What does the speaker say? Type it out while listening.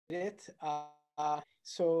it.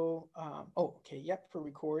 Oh, okay, yep, for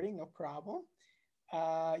recording, no problem.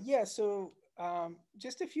 Yeah, so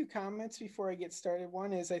just a few comments before I get started.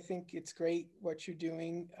 One is I think it's great what you're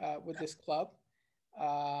doing with this club.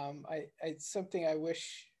 It's something I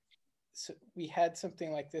wish we had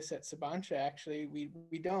something like this at Sabancı. Actually,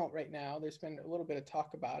 we don't right now. There's been a little bit of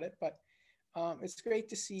talk about it, but it's great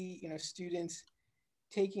to see students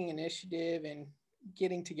taking initiative and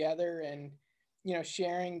getting together and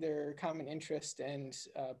sharing their common interest and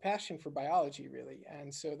passion for biology, really.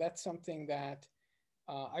 And so that's something that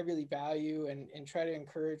I really value and try to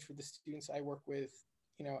encourage for the students I work with,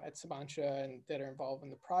 at Sabancı and that are involved in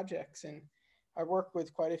the projects. And I worked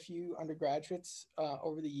with quite a few undergraduates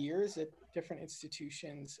over the years at different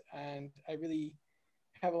institutions, and I really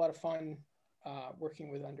have a lot of fun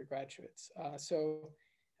working with undergraduates.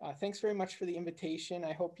 Thanks very much for the invitation.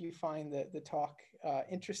 I hope you find the talk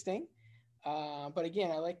interesting. But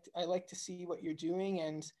again, I like to see what you're doing,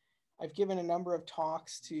 and I've given a number of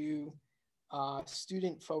talks to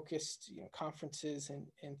student-focused conferences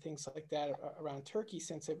and things like that around Turkey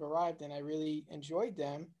since I've arrived, and I really enjoyed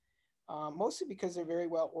them, mostly because they're very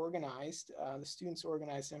well organized. The students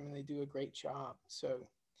organize them, and they do a great job. So,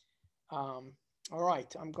 all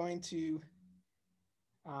right, I'm going to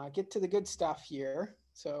get to the good stuff here.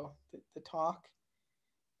 So the talk,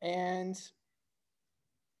 and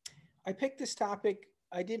I picked this topic.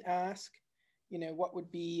 I did ask, what would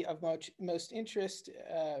be of most interest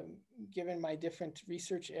given my different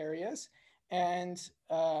research areas. And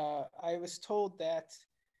I was told that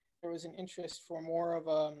there was an interest for more of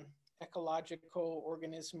an ecological,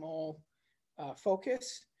 organismal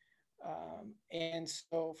focus. And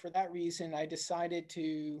so for that reason, I decided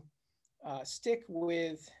to stick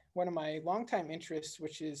with one of my longtime interests,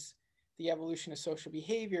 which is the evolution of social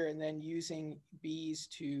behavior, and then using bees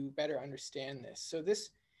to better understand this. So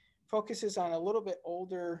this focuses on a little bit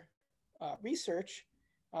older research.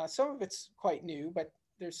 Some of it's quite new, but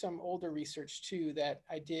there's some older research too that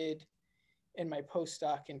I did in my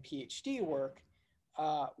postdoc and PhD work,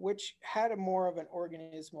 which had a more of an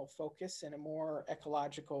organismal focus and a more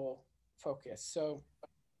ecological focus. So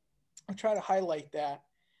I'll try to highlight that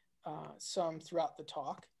some throughout the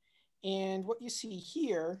talk. And what you see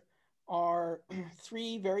here are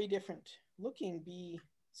three very different looking bee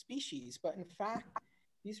species, but in fact,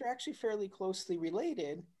 these are actually fairly closely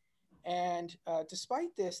related. And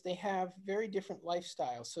despite this, they have very different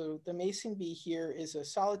lifestyles. So the mason bee here is a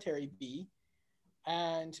solitary bee,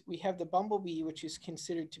 and we have the bumblebee, which is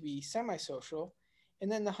considered to be semi-social,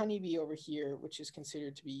 and then the honeybee over here, which is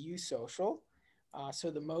considered to be eusocial, so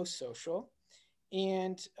the most social.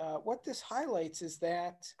 And what this highlights is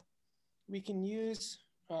that we can use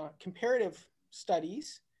comparative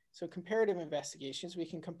studies, so comparative investigations. We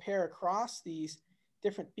can compare across these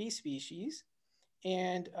different bee species.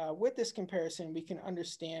 And with this comparison, we can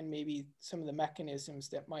understand maybe some of the mechanisms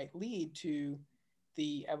that might lead to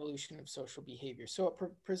the evolution of social behavior. So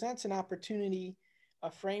it presents an opportunity, a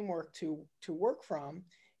framework to work from.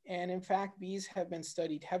 And in fact, bees have been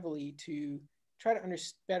studied heavily to try to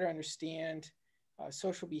better understand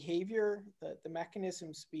social behavior, the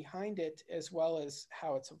mechanisms behind it, as well as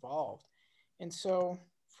how it's evolved. And so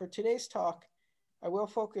for today's talk, I will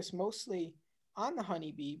focus mostly on the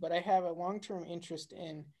honeybee, but I have a long-term interest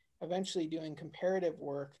in eventually doing comparative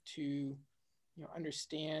work to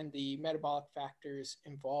understand the metabolic factors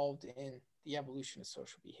involved in the evolution of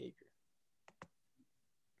social behavior.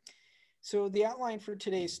 So the outline for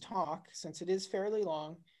today's talk, since it is fairly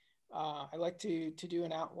long, I like to do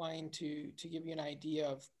an outline to give you an idea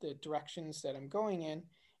of the directions that I'm going in.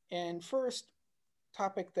 And first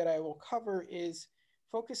topic that I will cover is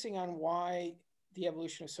focusing on why the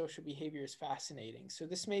evolution of social behavior is fascinating. So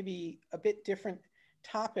this may be a bit different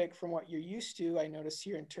topic from what you're used to. I notice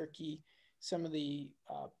here in Turkey, some of the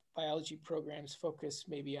biology programs focus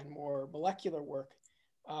maybe on more molecular work.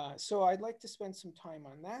 So I'd like to spend some time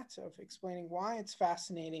on that, of explaining why it's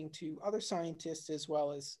fascinating to other scientists as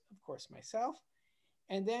well as, of course, myself.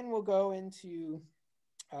 And then we'll go into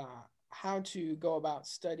how to go about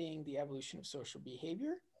studying the evolution of social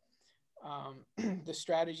behavior, the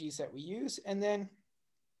strategies that we use. And then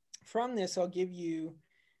from this, I'll give you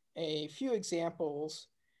a few examples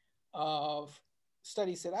of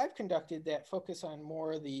studies that I've conducted that focus on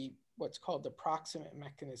more the what's called the proximate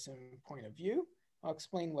mechanism point of view. I'll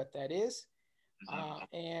explain what that is.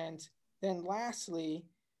 And then lastly,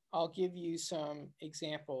 I'll give you some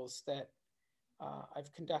examples that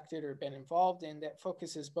I've conducted or been involved in that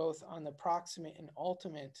focuses both on the proximate and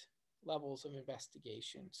ultimate levels of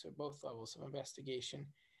investigation. So both levels of investigation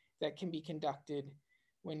that can be conducted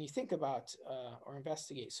when you think about or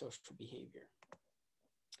investigate social behavior.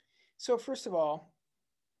 So first of all,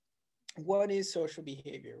 what is social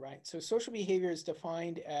behavior, right? So social behavior is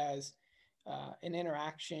defined as an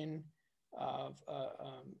interaction of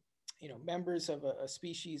members of a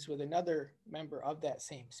species with another member of that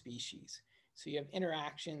same species. So you have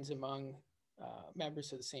interactions among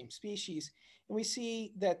members of the same species. And we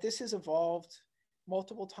see that this has evolved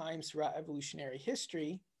multiple times throughout evolutionary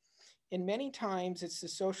history. And many times it's the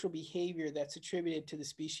social behavior that's attributed to the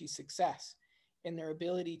species' success and their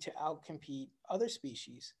ability to outcompete other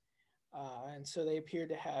species. And so they appear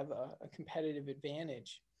to have a competitive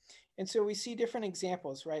advantage. And so we see different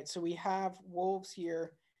examples, right? So we have wolves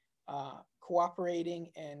here cooperating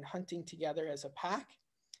and hunting together as a pack.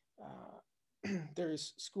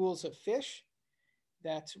 There's schools of fish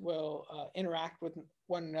that will interact with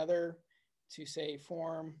one another to, say,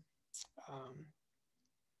 form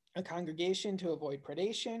a congregation to avoid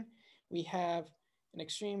predation. We have an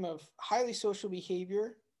extreme of highly social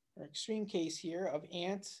behavior, or extreme case here of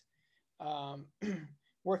ants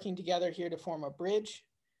working together here to form a bridge,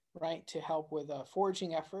 right, to help with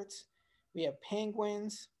foraging efforts. We have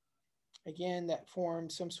penguins, again, that form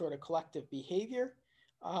some sort of collective behavior,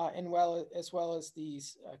 as well as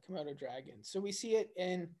these Komodo dragons. So we see it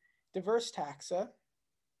in diverse taxa.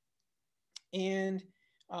 And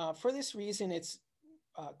for this reason, it's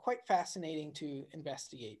quite fascinating to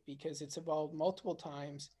investigate because it's evolved multiple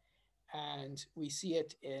times and we see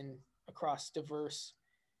it across diverse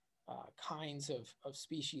kinds of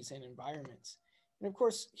species and environments. And of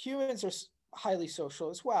course, humans are highly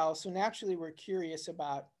social as well. So naturally, we're curious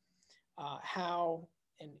about how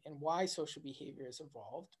and why social behavior has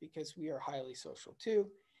evolved, because we are highly social too.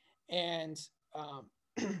 And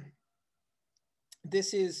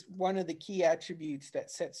this is one of the key attributes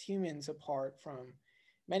that sets humans apart from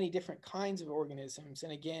many different kinds of organisms.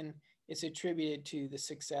 And again, it's attributed to the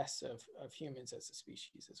success of humans as a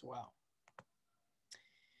species as well.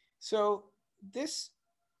 So this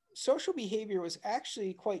social behavior was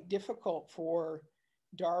actually quite difficult for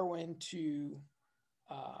Darwin to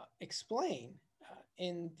explain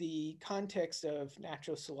in the context of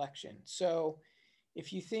natural selection. So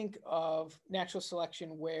if you think of natural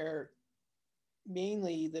selection where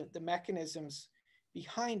mainly the mechanisms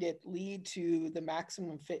behind it lead to the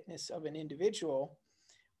maximum fitness of an individual,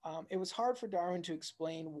 it was hard for Darwin to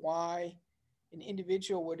explain why an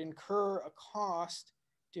individual would incur a cost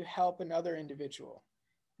to help another individual.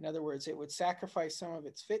 In other words, it would sacrifice some of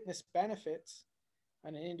its fitness benefits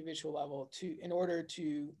on an individual level in order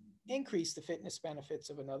to increase the fitness benefits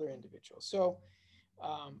of another individual. So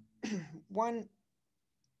one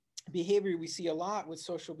behavior we see a lot with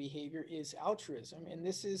social behavior is altruism. And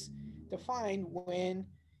this is defined when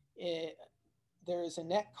there is a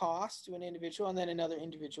net cost to an individual and then another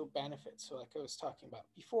individual benefit. So like I was talking about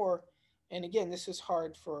before. And again, this is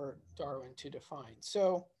hard for Darwin to define.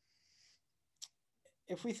 So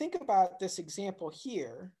if we think about this example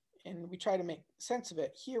here, and we try to make sense of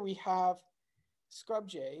it, here we have scrub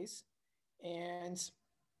jays. And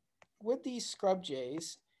with these scrub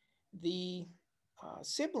jays, the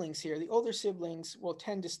siblings here, the older siblings, will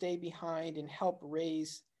tend to stay behind and help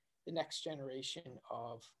raise the next generation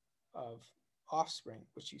of offspring,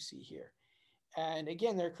 which you see here. And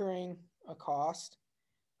again, they're incurring a cost.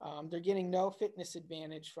 They're getting no fitness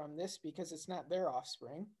advantage from this because it's not their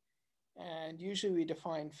offspring. And usually we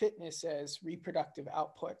define fitness as reproductive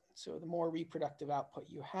output. So the more reproductive output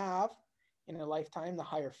you have in a lifetime, the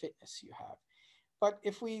higher fitness you have. But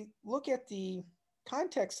if we look at the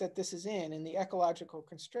context that this is in and the ecological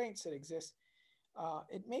constraints that exist,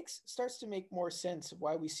 it starts to make more sense of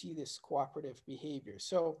why we see this cooperative behavior.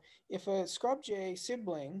 So if a scrub jay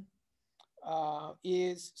sibling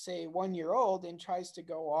is, say, 1 year old and tries to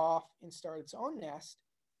go off and start its own nest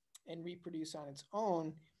and reproduce on its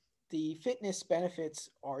own, the fitness benefits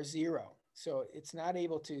are zero. So it's not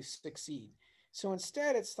able to succeed. So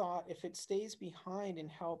instead, it's thought if it stays behind and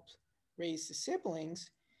helps raise the siblings,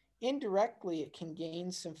 indirectly it can gain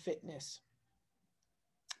some fitness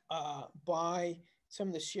by some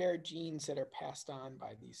of the shared genes that are passed on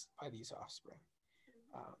by these offspring.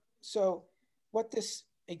 So what this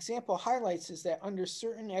example highlights is that under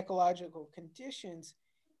certain ecological conditions,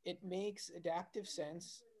 it makes adaptive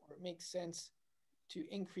sense, or it makes sense to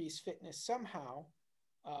increase fitness somehow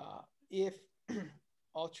if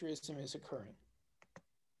altruism is occurring.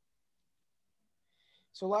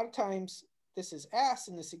 So a lot of times this is asked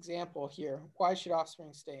in this example here, why should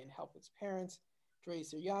offspring stay and help its parents to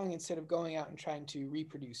raise their young instead of going out and trying to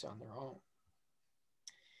reproduce on their own?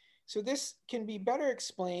 So this can be better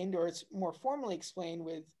explained, or it's more formally explained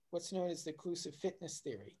with what's known as the inclusive fitness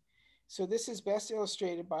theory. So this is best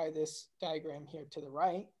illustrated by this diagram here to the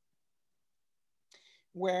right,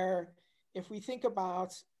 where if we think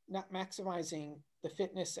about not maximizing the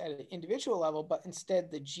fitness at an individual level, but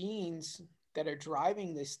instead the genes that are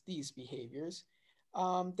driving these behaviors,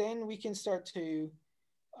 then we can start to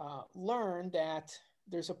learn that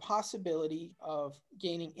there's a possibility of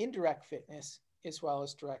gaining indirect fitness as well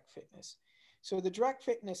as direct fitness. So the direct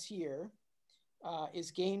fitness here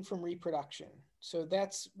is gained from reproduction. So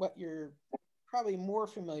that's what you're probably more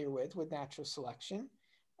familiar with natural selection.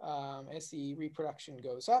 As the reproduction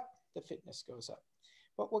goes up, the fitness goes up.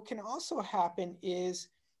 But what can also happen is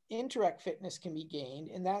indirect fitness can be gained,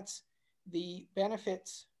 and that's the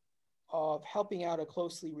benefits of helping out a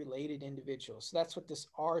closely related individual. So that's what this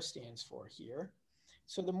R stands for here.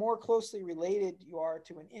 So the more closely related you are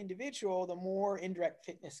to an individual, the more indirect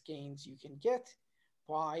fitness gains you can get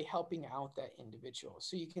by helping out that individual.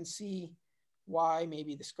 So you can see why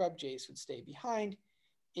maybe the scrub jays would stay behind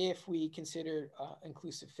if we consider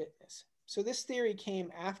inclusive fitness. So this theory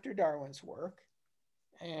came after Darwin's work,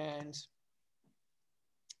 and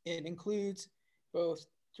it includes both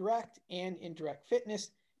direct and indirect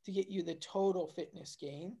fitness to get you the total fitness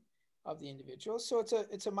gain of the individual. So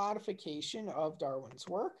it's a modification of Darwin's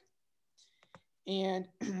work. And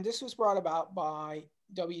this was brought about by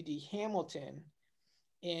W.D. Hamilton,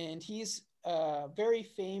 and he's very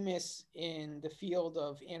famous in the field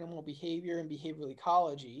of animal behavior and behavioral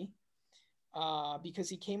ecology because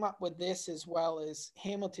he came up with this as well as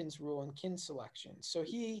Hamilton's rule in kin selection. So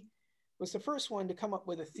he was the first one to come up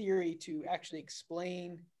with a theory to actually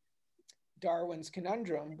explain Darwin's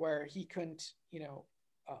conundrum, where he couldn't,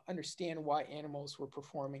 understand why animals were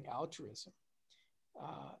performing altruism.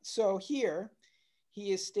 So here,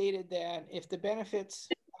 he has stated that if the benefits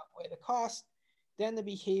outweigh the cost, then the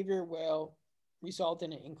behavior will result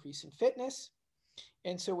in an increase in fitness.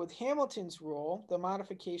 And so with Hamilton's rule, the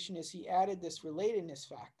modification is he added this relatedness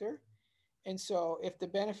factor. And so if the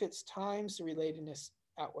benefits times the relatedness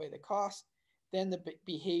outweigh the cost, then the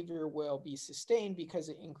behavior will be sustained because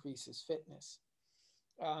it increases fitness.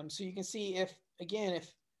 So you can see if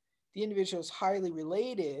the individual is highly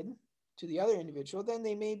related to the other individual, then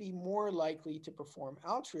they may be more likely to perform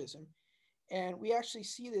altruism. And we actually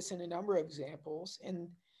see this in a number of examples. And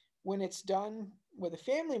when it's done with a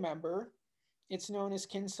family member, it's known as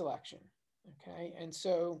kin selection, okay? And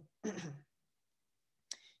so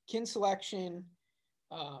kin selection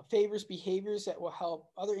favors behaviors that will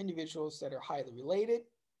help other individuals that are highly related,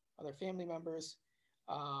 other family members.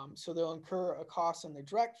 So they'll incur a cost on their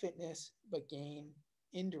direct fitness, but gain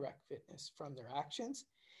indirect fitness from their actions.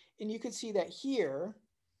 And you can see that here,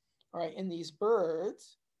 all right, in these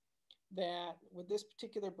birds, that with this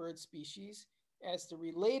particular bird species, as the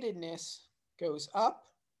relatedness goes up,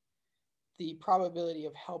 the probability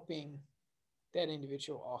of helping that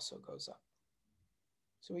individual also goes up.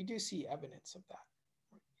 So we do see evidence of that.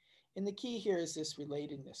 And the key here is this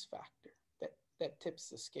relatedness factor that tips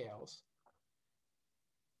the scales.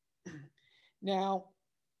 Now,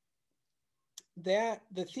 that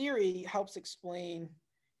the theory helps explain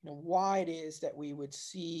why it is that we would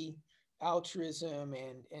see altruism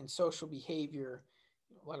and social behavior,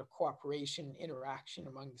 a lot of cooperation, interaction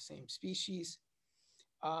among the same species.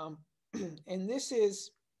 And this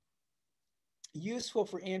is useful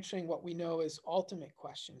for answering what we know as ultimate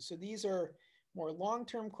questions. So these are more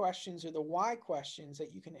long-term questions, or the why questions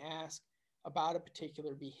that you can ask about a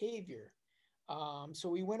particular behavior. So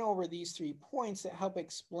we went over these 3 points that help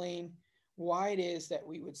explain why it is that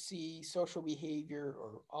we would see social behavior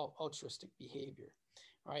or altruistic behavior,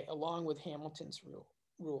 right, along with Hamilton's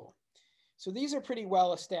rule. So these are pretty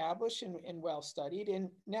well established and well studied. And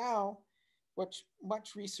now what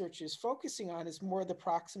much research is focusing on is more the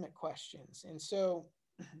proximate questions. And so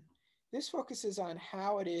this focuses on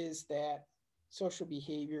how it is that social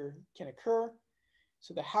behavior can occur.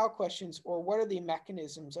 So the how questions, or what are the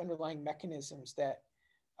mechanisms, underlying mechanisms that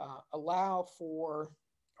allow for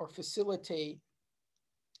or facilitate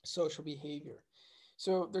social behavior.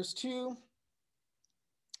 So there's 2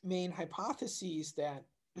 main hypotheses that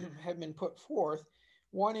have been put forth.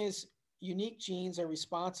 One is unique genes are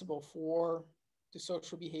responsible for the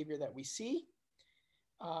social behavior that we see.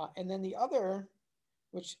 And then the other,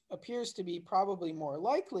 which appears to be probably more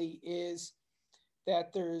likely, is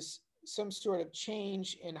that there's some sort of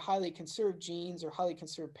change in highly conserved genes or highly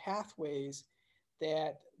conserved pathways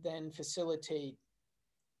that then facilitate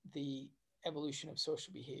the evolution of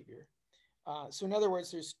social behavior. So in other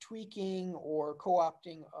words, there's tweaking or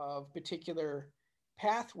co-opting of particular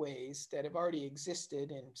pathways that have already existed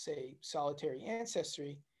in, say, solitary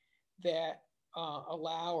ancestry that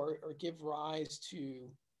allow or give rise to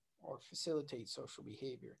or facilitate social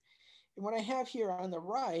behavior. And what I have here on the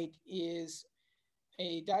right is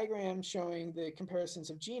a diagram showing the comparisons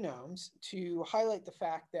of genomes to highlight the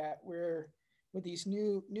fact that we're with these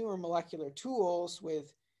newer molecular tools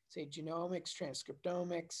with, say, genomics,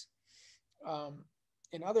 transcriptomics,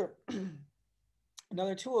 and other and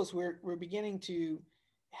other tools, we're beginning to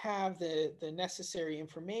have the necessary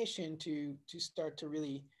information to start to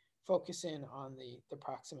really focus in on the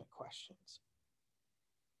proximate questions.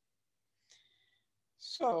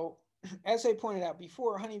 So, as I pointed out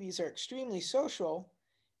before, honeybees are extremely social,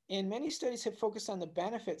 and many studies have focused on the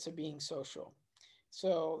benefits of being social.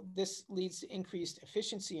 So this leads to increased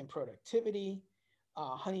efficiency and productivity.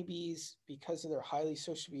 Honeybees, because of their highly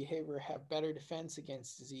social behavior, have better defense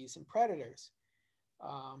against disease and predators.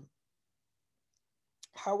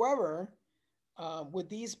 However, with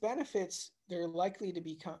these benefits, they're likely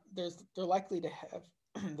to have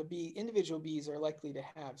the individual bees are likely to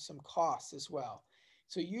have some costs as well.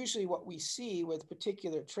 So usually what we see with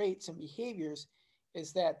particular traits and behaviors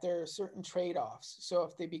is that there are certain trade-offs. So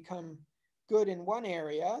if they become good in one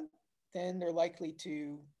area, then they're likely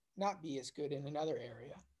to not be as good in another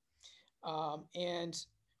area. And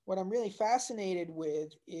what I'm really fascinated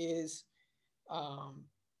with is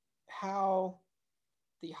how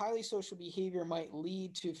the highly social behavior might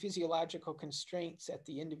lead to physiological constraints at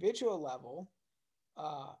the individual level,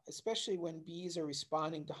 especially when bees are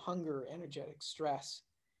responding to hunger or energetic stress.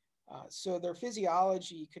 So their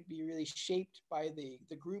physiology could be really shaped by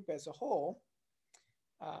the group as a whole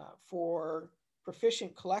for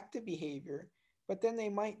proficient collective behavior, but then they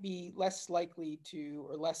might be less likely to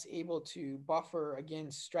or less able to buffer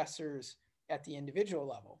against stressors at the individual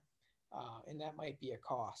level. And that might be a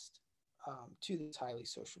cost to this highly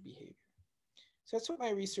social behavior. So that's what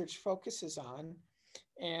my research focuses on.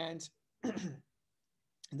 And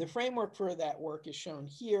the framework for that work is shown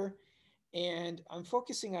here. And I'm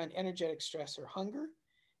focusing on energetic stress or hunger.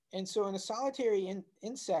 And so in a solitary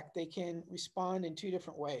insect, they can respond in two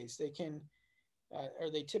different ways. They can,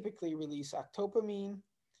 they typically release octopamine,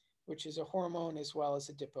 which is a hormone, as well as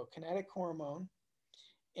a adipokinetic hormone.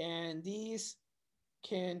 And these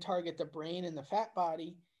can target the brain and the fat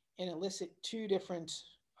body and elicit two different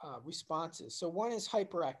responses. So one is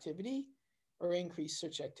hyperactivity or increased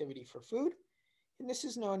search activity for food. And this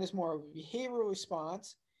is known as more of a behavioral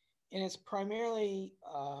response. And it's primarily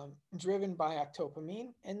driven by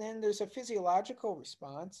octopamine. And then there's a physiological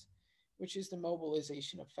response, which is the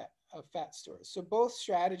mobilization of fat stores. So both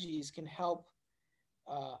strategies can help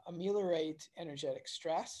ameliorate energetic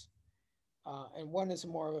stress. And one is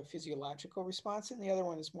more of a physiological response, and the other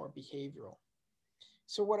one is more behavioral.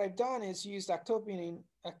 So what I've done is used octopamine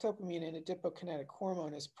and adipokinetic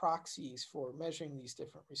hormone as proxies for measuring these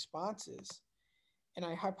different responses. And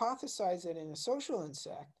I hypothesize that in a social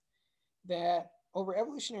insect, that over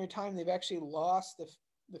evolutionary time, they've actually lost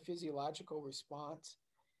the physiological response,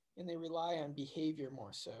 and they rely on behavior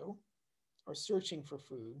more so, or searching for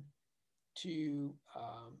food to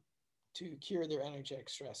cure their energetic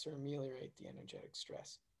stress or ameliorate the energetic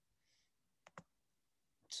stress.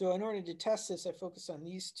 So in order to test this, I focused on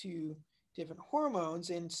these two different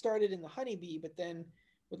hormones and started in the honeybee, but then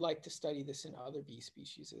would like to study this in other bee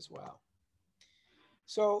species as well.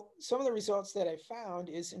 So some of the results that I found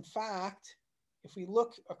is, in fact, if we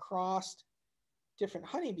look across different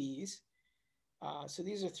honeybees, so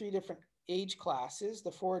these are three different age classes,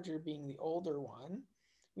 the forager being the older one,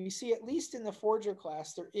 we see at least in the forager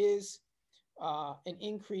class, there is an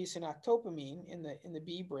increase in octopamine in the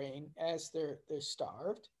bee brain as they're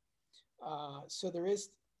starved. So there is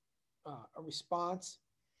a response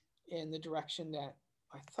in the direction that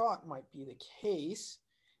I thought might be the case.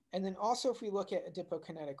 And then also if we look at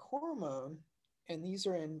adipokinetic hormone, and these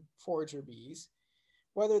are in forager bees,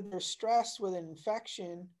 whether they're stressed with an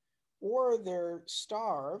infection or they're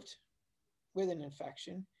starved with an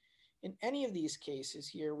infection, in any of these cases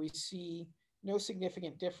here, we see no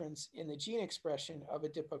significant difference in the gene expression of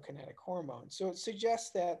adipokinetic hormone. So it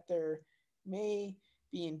suggests that there may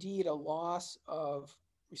be indeed a loss of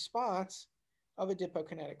response of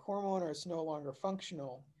adipokinetic hormone, or it's no longer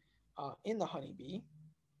functional in the honeybee.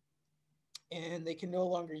 And they can no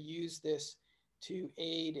longer use this to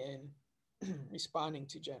aid in responding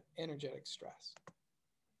to energetic stress.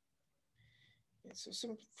 And so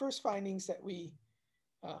some first findings that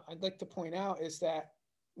I'd like to point out is that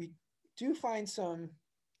we do find some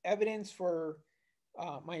evidence for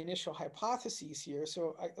my initial hypotheses here.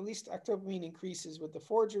 So at least octopamine increases with the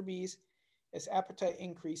forager bees as appetite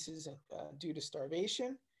increases due to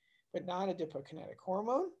starvation, but not adipokinetic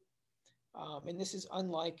hormone. And this is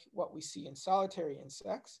unlike what we see in solitary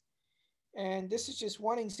insects. And this is just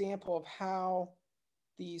one example of how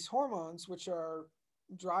these hormones, which are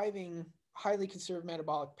driving highly conserved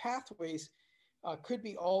metabolic pathways, could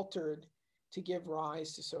be altered to give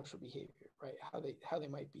rise to social behavior, right? How they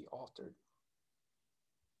might be altered.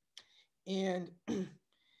 And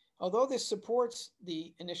although this supports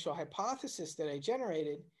the initial hypothesis that I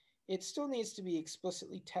generated, it still needs to be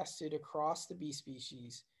explicitly tested across the bee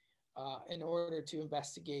species in order to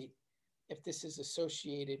investigate if this is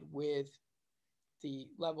associated with the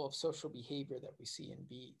level of social behavior that we see in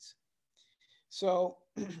bees. So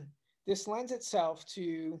this lends itself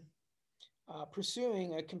to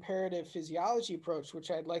pursuing a comparative physiology approach,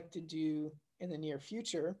 which I'd like to do in the near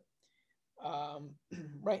future.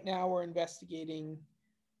 Right now, we're investigating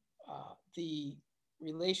the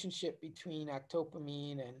relationship between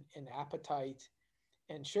ectopamine and appetite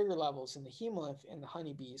and sugar levels in the hemolymph in the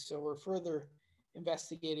honeybees. So we're further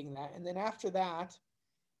investigating that. And then after that,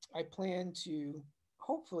 I plan to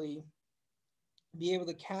hopefully be able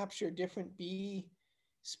to capture different bee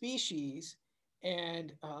species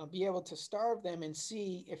and be able to starve them and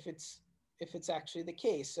see if it's actually the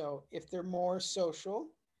case. So if they're more social,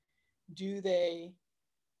 do they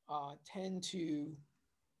tend to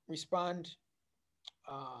respond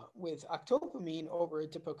with ectopamine over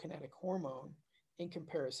adipokinetic hormone in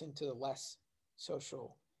comparison to the less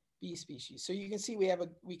social bee species? So you can see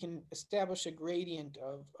we can establish a gradient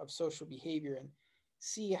of social behavior and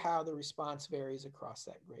see how the response varies across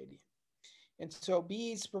that gradient. And so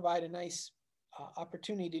bees provide a nice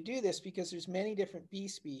opportunity to do this because there's many different bee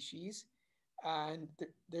species and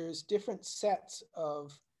there's different sets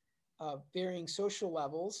of varying social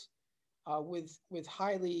levels with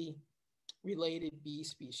highly related bee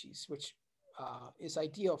species, which is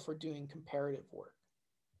ideal for doing comparative work.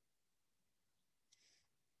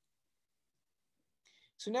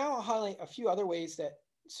 So now I'll highlight a few other ways that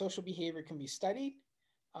social behavior can be studied.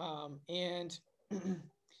 And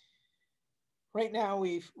right now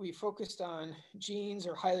we've focused on genes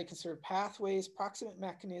or highly conserved pathways, proximate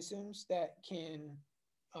mechanisms that can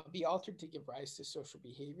be altered to give rise to social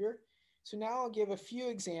behavior. So now I'll give a few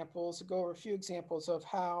examples, go over a few examples of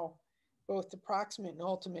how both the proximate and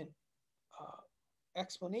ultimate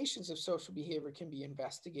explanations of social behavior can be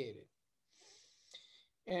investigated.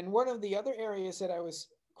 And one of the other areas that I was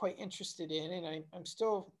quite interested in, and I'm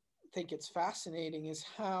still think it's fascinating, is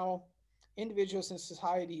how individuals and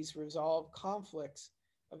societies resolve conflicts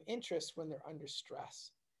of interest when they're under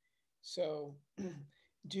stress. So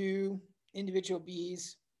do individual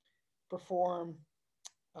bees perform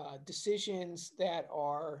decisions that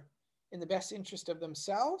are in the best interest of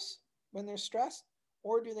themselves when they're stressed,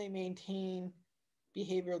 or do they maintain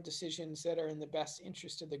behavioral decisions that are in the best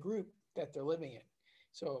interest of the group that they're living in?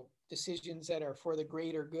 So decisions that are for the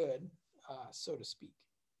greater good, so to speak.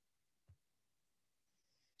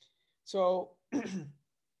 So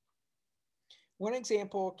one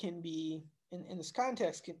example can be, in this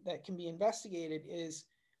context, that can be investigated is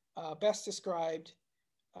best described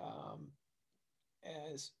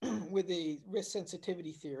as with the risk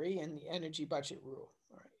sensitivity theory and the energy budget rule.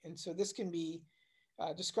 All right. And so this can be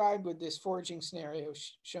described with this foraging scenario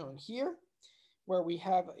shown here, where we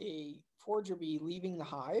have a forager bee leaving the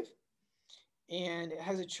hive, and it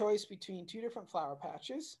has a choice between two different flower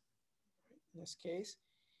patches, in this case.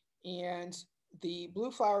 And the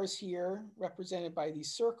blue flowers here, represented by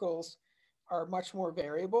these circles, are much more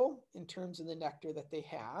variable in terms of the nectar that they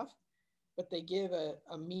have, but they give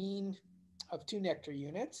a mean of 2 nectar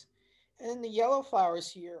units. And the yellow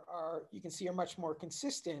flowers here are, you can see, are much more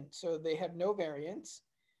consistent. So they have no variance.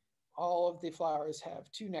 All of the flowers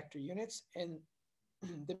have 2 nectar units, and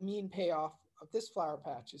the mean payoff of this flower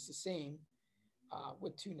patch is the same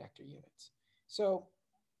with 2 nectar units. So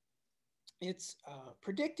it's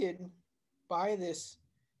predicted by this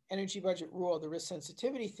energy budget rule, the risk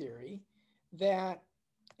sensitivity theory, that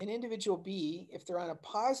an individual bee, if they're on a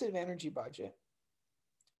positive energy budget,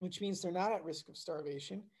 which means they're not at risk of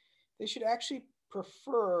starvation, they should actually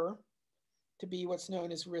prefer to be what's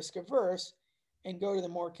known as risk averse and go to the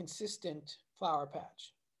more consistent flower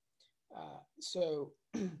patch. So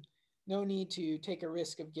no need to take a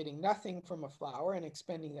risk of getting nothing from a flower and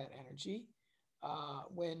expending that energy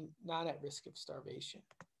when not at risk of starvation.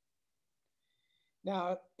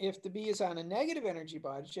 Now, if the bee is on a negative energy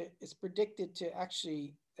budget, it's predicted to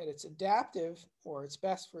actually, that it's adaptive, or it's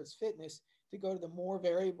best for its fitness, to go to the more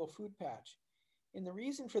variable food patch. And the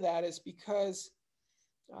reason for that is because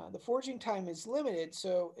the foraging time is limited,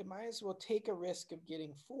 so it might as well take a risk of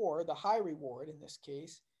getting 4, the high reward in this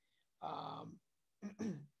case,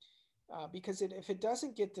 because if it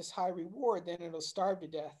doesn't get this high reward, then it'll starve to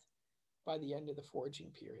death by the end of the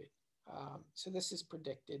foraging period. So this is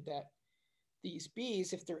predicted that these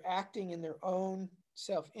bees, if they're acting in their own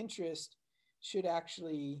self-interest, should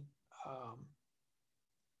actually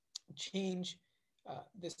change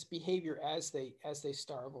this behavior as they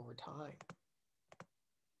starve over time.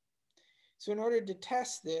 So in order to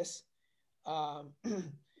test this,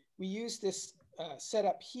 we use this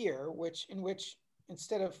setup here, in which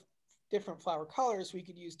instead of different flower colors, we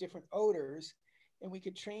could use different odors, and we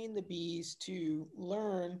could train the bees to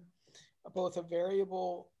learn both a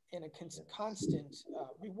variable and a constant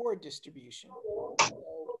reward distribution.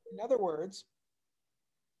 So in other words,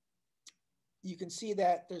 you can see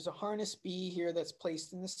that there's a harness bee here that's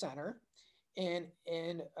placed in the center, and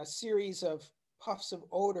a series of puffs of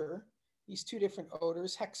odor, these two different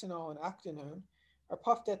odors, hexanol and octanone, are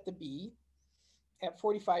puffed at the bee at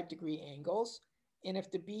 45-degree angles. And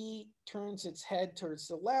if the bee turns its head towards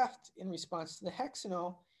the left in response to the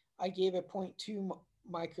hexanol, I gave a 0.2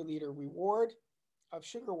 microliter reward of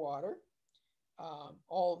sugar water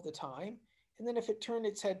all of the time. And then if it turned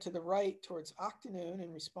its head to the right towards octanone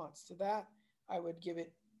in response to that, I would give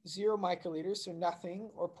it 0 microliters, so nothing,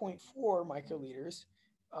 or 0.4 microliters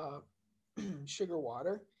of sugar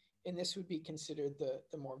water. And this would be considered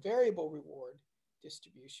the more variable reward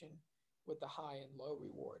distribution with the high and low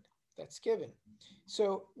reward that's given.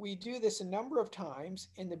 So we do this a number of times,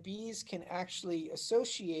 and the bees can actually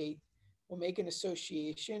associate, will make an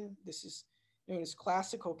association. This is known as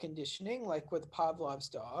classical conditioning, like with Pavlov's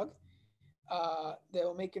dog.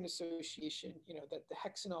 They'll make an association, that the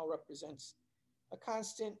hexanol represents a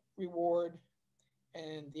constant reward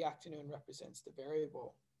and the octanone represents the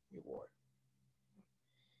variable reward.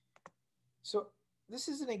 So this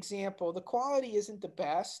is an example. The quality isn't the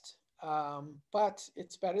best, but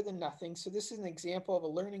it's better than nothing. So this is an example of a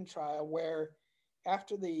learning trial where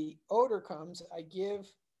after the odor comes, I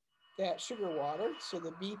give that sugar water. So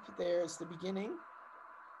the beep there is the beginning.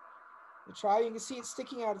 The trial, you can see it's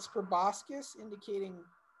sticking out its proboscis, indicating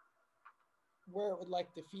where it would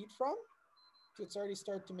like to feed from. So it's already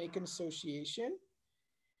started to make an association.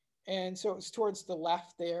 And so it's towards the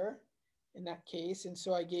left there in that case. And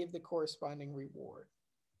so I gave the corresponding reward.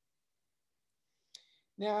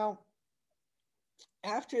 Now,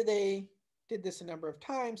 after they did this a number of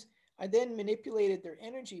times, I then manipulated their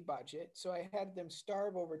energy budget. So I had them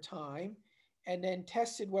starve over time and then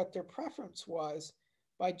tested what their preference was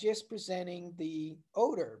by just presenting the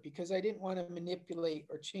odor, because I didn't want to manipulate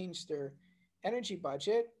or change their energy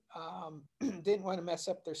budget. Didn't want to mess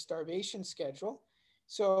up their starvation schedule.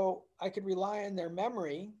 So I could rely on their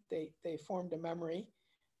memory. They formed a memory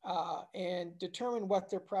and determine what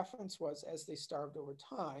their preference was as they starved over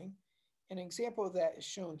time. An example of that is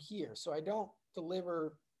shown here. So I don't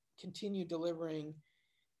continue delivering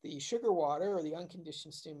the sugar water or the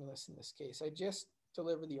unconditioned stimulus in this case. I just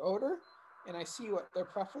deliver the odor, and I see what their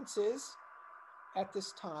preference is at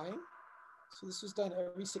this time. So this was done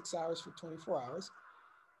every 6 hours for 24 hours.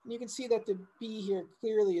 And you can see that the bee here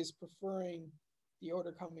clearly is preferring the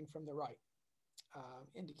odor coming from the right,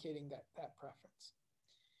 indicating that preference.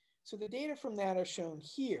 So the data from that are shown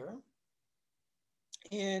here.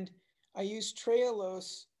 And I use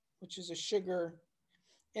trehalose, which is a sugar,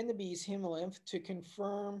 in the bee's hemolymph to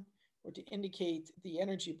confirm or to indicate the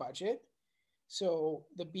energy budget. So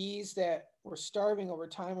the bees that were starving over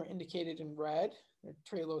time are indicated in red. Their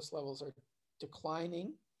trehalose levels are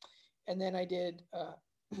declining. And then I did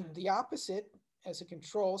the opposite as a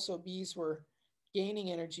control. So bees were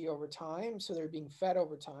gaining energy over time. So they're being fed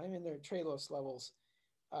over time and their trehalose levels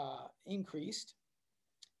increased.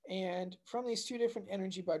 And from these two different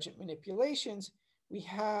energy budget manipulations, we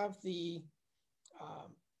have the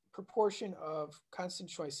proportion of constant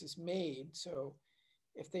choices made. So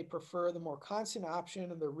if they prefer the more constant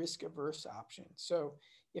option or the risk averse option. So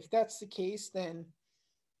if that's the case, then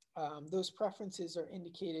those preferences are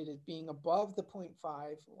indicated as being above the 0.5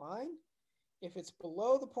 line. If it's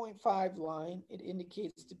below the 0.5 line, it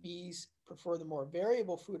indicates the bees prefer the more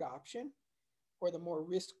variable food option or the more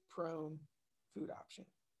risk-prone food option.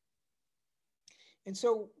 And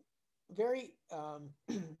so very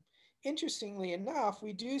interestingly enough,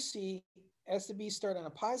 we do see as the bees start on a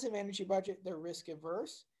positive energy budget, they're risk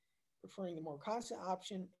averse, preferring the more constant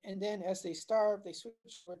option. And then as they starve, they switch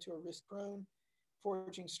over to a risk-prone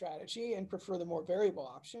foraging strategy and prefer the more variable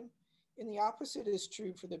option. And the opposite is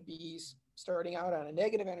true for the bees starting out on a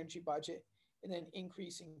negative energy budget and then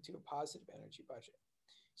increasing to a positive energy budget.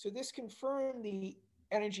 So this confirmed the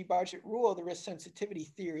energy budget rule, the risk sensitivity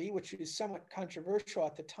theory, which was somewhat controversial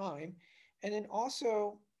at the time. And then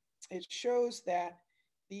also it shows that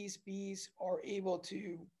these bees are able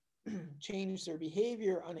to change their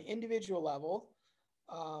behavior on an individual level,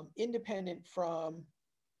 independent from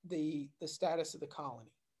the status of the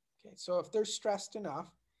colony. Okay, so if they're stressed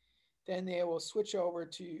enough, then they will switch over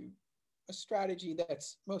to a strategy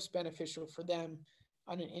that's most beneficial for them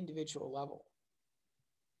on an individual level.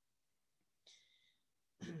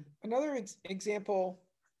 Another example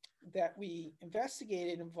that we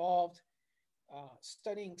investigated involved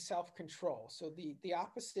studying self-control. So the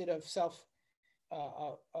opposite of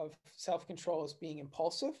self-control is being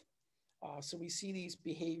impulsive. So we see these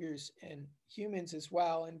behaviors in humans as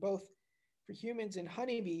well. And both for humans and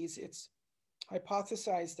honeybees, it's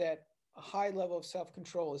hypothesized that a high level of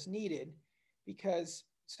self-control is needed because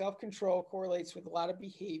self-control correlates with a lot of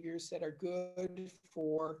behaviors that are good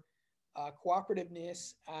for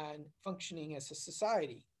cooperativeness and functioning as a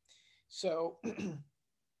society. So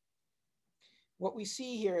what we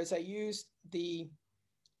see here is I used the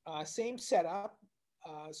same setup.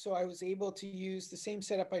 So I was able to use the same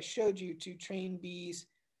setup I showed you to train bees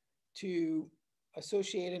to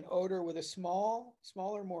associate an odor with a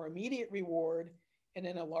smaller, more immediate reward, and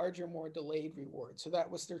then a larger, more delayed reward. So that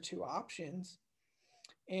was their two options.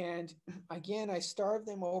 And again, I starved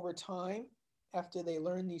them over time after they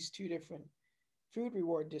learned these two different food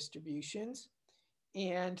reward distributions,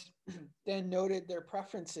 and then noted their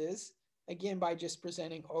preferences, again, by just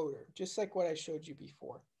presenting odor, just like what I showed you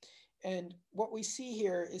before. And what we see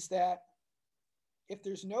here is that if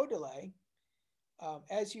there's no delay,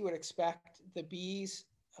 as you would expect, the bees,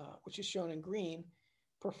 which is shown in green,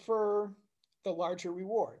 prefer the larger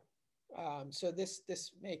reward. So this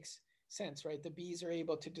makes sense, right? The bees are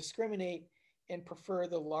able to discriminate and prefer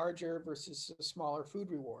the larger versus the smaller food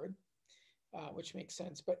reward, which makes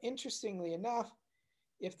sense. But interestingly enough,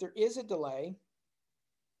 if there is a delay,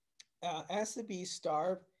 as the bees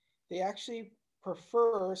starve, they actually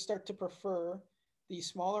start to prefer the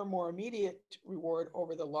smaller, more immediate reward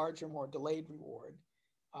over the larger, more delayed reward,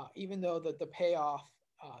 even though the payoff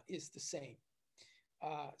is the same.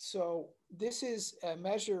 So this is a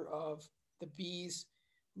measure of the bees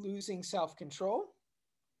losing self-control.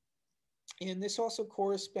 And this also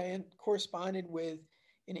corresponded with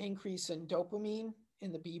an increase in dopamine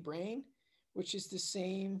in the bee brain, which is the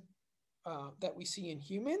same that we see in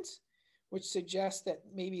humans, which suggests that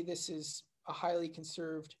maybe this is a highly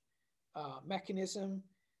conserved mechanism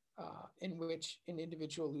in which an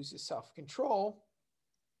individual loses self-control.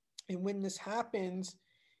 And when this happens,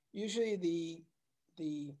 usually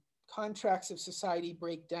the contracts of society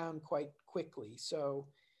break down quite quickly. So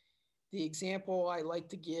the example I like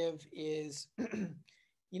to give is,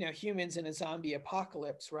 humans in a zombie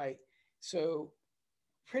apocalypse, right? So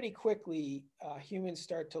pretty quickly, humans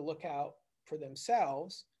start to look out for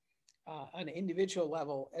themselves on an individual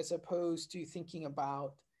level, as opposed to thinking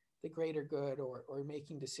about the greater good or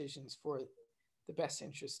making decisions for the best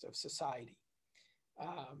interest of society.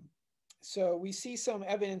 So we see some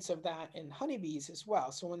evidence of that in honeybees as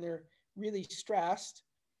well. So when they're really stressed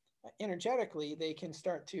energetically, they can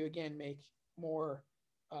start to, again, make more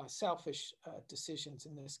selfish decisions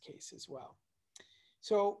in this case as well.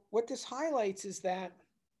 So what this highlights is that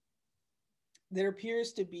there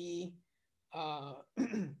appears to be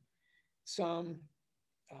some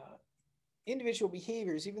individual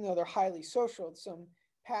behaviors, even though they're highly social, some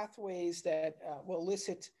pathways that will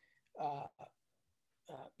elicit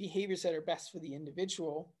behaviors that are best for the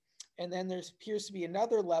individual. And then there appears to be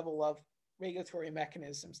another level of regulatory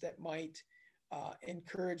mechanisms that might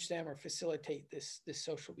encourage them or facilitate this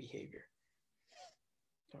social behavior.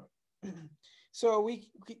 So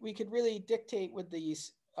we could really dictate with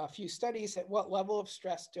these few studies at what level of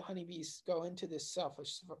stress do honeybees go into this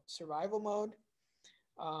selfish survival mode.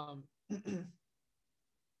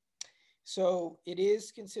 So it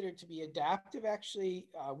is considered to be adaptive, actually,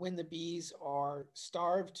 when the bees are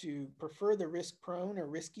starved, to prefer the risk-prone or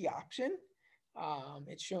risky option.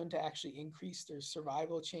 It's shown to actually increase their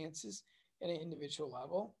survival chances at an individual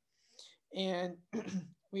level. And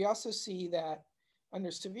we also see that under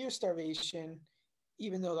severe starvation,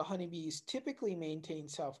 even though the honeybees typically maintain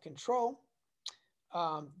self-control,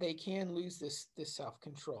 they can lose this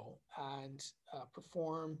self-control and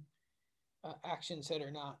perform actions that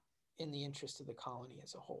are not in the interest of the colony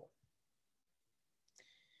as a whole.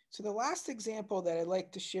 So the last example that I'd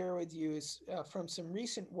like to share with you is from some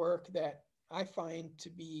recent work that I find to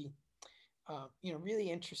be really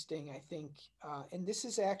interesting, I think. And this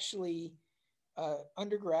is actually an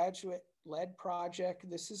undergraduate-led project.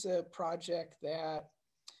 This is a project that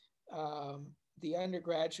the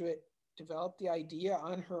undergraduate developed the idea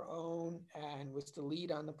on her own and was the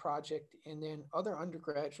lead on the project. And then other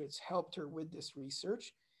undergraduates helped her with this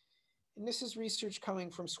research. And this is research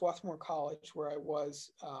coming from Swarthmore College, where I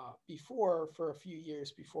was before for a few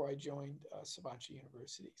years before I joined Sabancı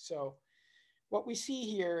University. So what we see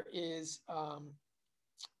here is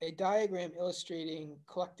a diagram illustrating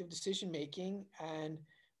collective decision-making, and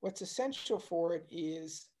what's essential for it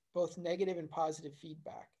is both negative and positive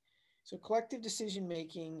feedback. So collective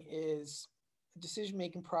decision-making is a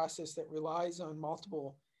decision-making process that relies on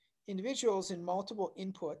multiple individuals and multiple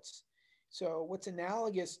inputs. So what's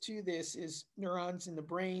analogous to this is neurons in the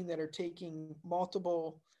brain that are taking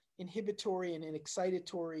multiple inhibitory and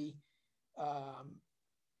excitatory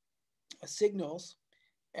signals,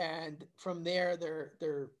 and from there,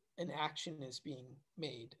 an action is being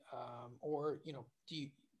made, or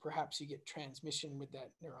perhaps you get transmission with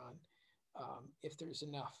that neuron if there's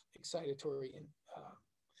enough excitatory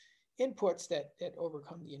inputs that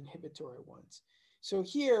overcome the inhibitory ones. So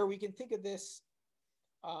here we can think of this.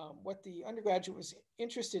 What the undergraduate was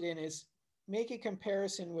interested in is make a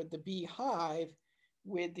comparison with the bee hive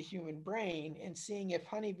with the human brain and seeing if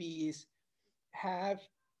honeybees have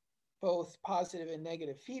both positive and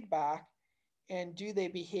negative feedback, and do they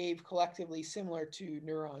behave collectively similar to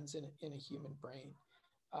neurons in a human brain.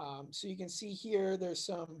 So you can see here there's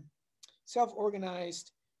some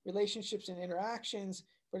self-organized relationships and interactions,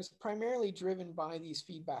 but it's primarily driven by these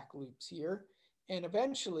feedback loops here. And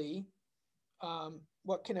eventually,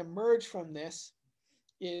 what can emerge from this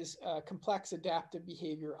is complex adaptive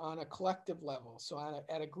behavior on a collective level, so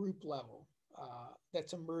at a group level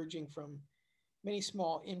that's emerging from many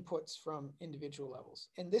small inputs from individual levels.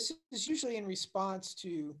 And this is usually in response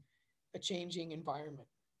to a changing environment.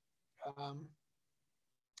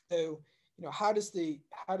 So, how does the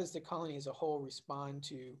colony as a whole respond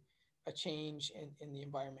to a change in the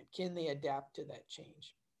environment? Can they adapt to that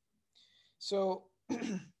change? So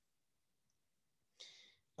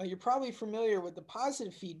you're probably familiar with the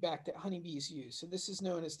positive feedback that honeybees use. So this is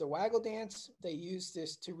known as the waggle dance. They use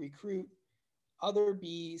this to recruit other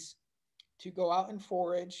bees to go out and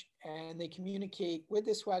forage, and they communicate with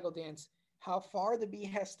this waggle dance how far the bee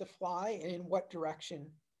has to fly and in what direction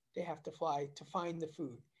they have to fly to find the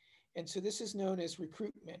food. And so this is known as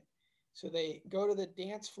recruitment. So they go to the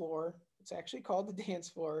dance floor, it's actually called the dance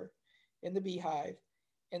floor in the beehive,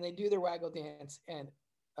 and they do their waggle dance and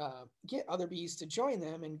get other bees to join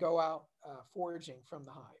them and go out foraging from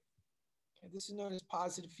the hive. Okay, this is known as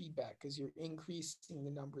positive feedback because you're increasing the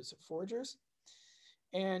numbers of foragers.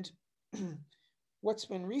 And what's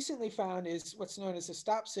been recently found is what's known as a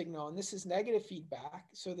stop signal, and this is negative feedback.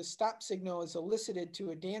 So the stop signal is elicited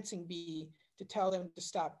to a dancing bee to tell them to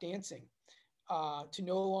stop dancing, to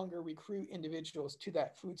no longer recruit individuals to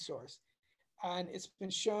that food source. And it's been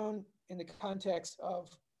shown in the context of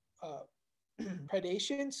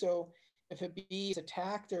predation. So if a bee is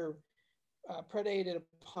attacked or predated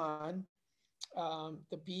upon,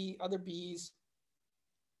 other bees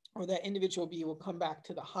or that individual bee will come back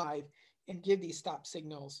to the hive and give these stop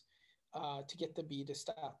signals to get the bee to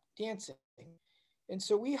stop dancing. And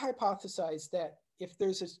so we hypothesize that if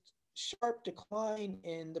there's a sharp decline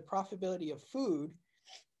in the profitability of food,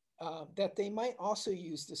 that they might also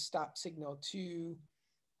use the stop signal to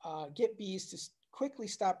get bees to quickly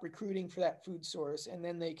stop recruiting for that food source, and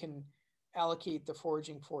then they can allocate the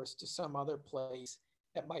foraging force to some other place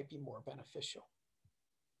that might be more beneficial.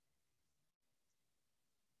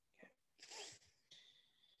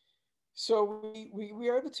 So we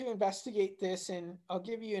are able to investigate this, and I'll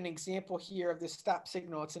give you an example here of the stop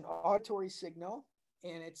signal. It's an auditory signal,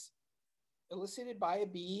 and it's elicited by a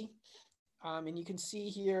bee. And you can see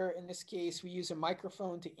here, in this case, we use a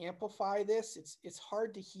microphone to amplify this. It's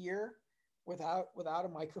hard to hear without a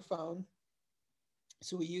microphone.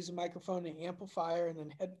 So we use a microphone and amplifier and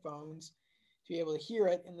then headphones to be able to hear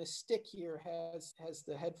it. And the stick here has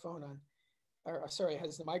the headphone on, or sorry,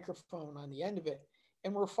 has the microphone on the end of it.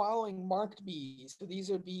 And we're following marked bees. So these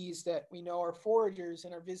are bees that we know are foragers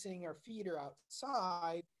and are visiting our feeder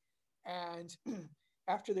outside. And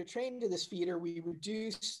after they're trained to this feeder, we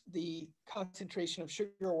reduce the concentration of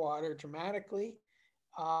sugar water dramatically.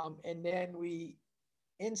 And then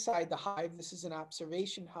inside the hive, this is an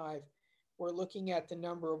observation hive, we're looking at the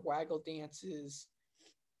number of waggle dances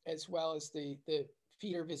as well as the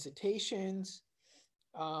feeder visitations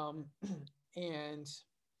and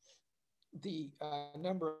the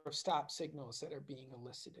number of stop signals that are being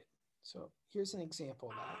elicited. So here's an example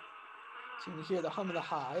of that. So you can hear the hum of the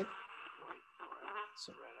hive.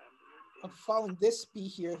 So I'm following this bee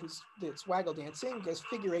here that's waggle dancing, goes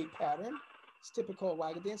figure 8 pattern. It's typical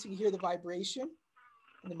waggle dancing. You hear the vibration.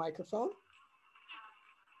 in the microphone.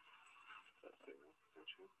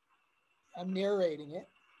 I'm narrating it.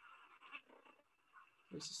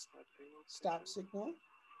 There's a stop signal.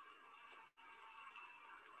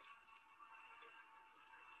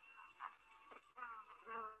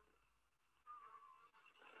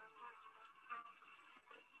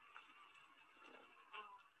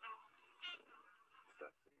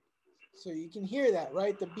 So you can hear that,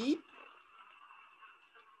 right? The beep.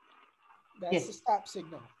 That's yes. The stop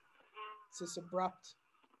signal. It's this abrupt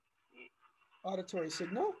auditory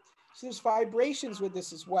signal. So there's vibrations with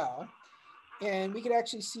this as well. And we could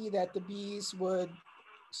actually see that the bees would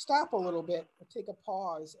stop a little bit or take a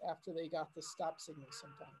pause after they got the stop signal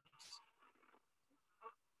sometimes.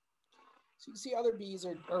 So you can see other bees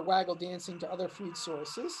are waggle dancing to other food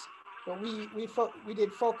sources, but we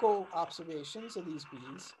did focal observations of these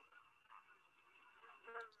bees.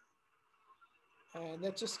 And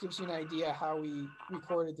that just gives you an idea how we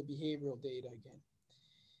recorded the behavioral data again.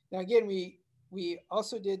 Now, again, we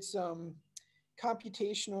also did some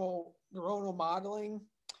computational neuronal modeling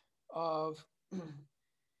of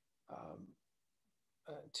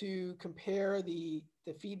to compare the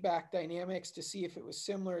feedback dynamics to see if it was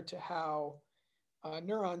similar to how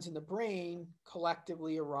neurons in the brain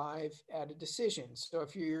collectively arrive at a decision. So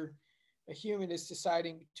if a human is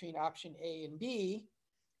deciding between option A and B,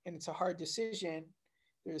 and it's a hard decision,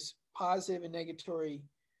 there's positive and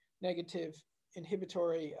negative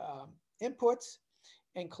inhibitory inputs,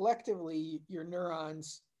 and collectively your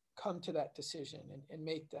neurons come to that decision and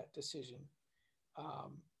make that decision.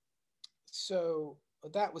 So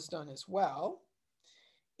that was done as well.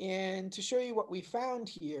 And to show you what we found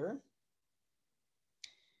here,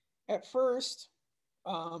 at first,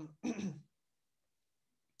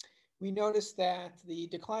 we noticed that the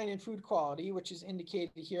decline in food quality, which is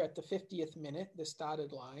indicated here at the 50th minute, this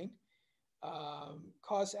dotted line,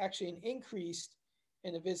 caused actually an increase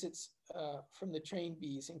in the visits from the trained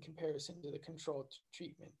bees in comparison to the controlled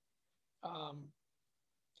treatment.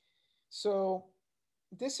 So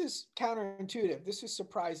this is counterintuitive. This is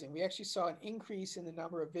surprising. We actually saw an increase in the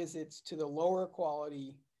number of visits to the lower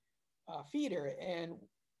quality feeder. And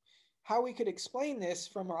how we could explain this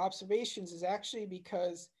from our observations is actually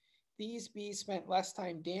because these bees spent less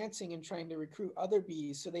time dancing and trying to recruit other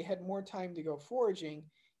bees, so they had more time to go foraging,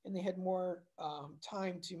 and they had more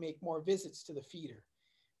time to make more visits to the feeder.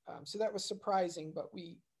 So that was surprising, but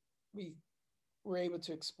we were able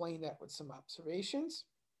to explain that with some observations.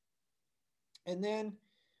 And then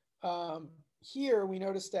here we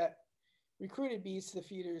noticed that recruited bees to the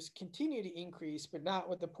feeders continue to increase, but not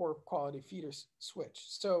with the poor quality feeders switch.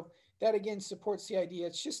 So that again supports the idea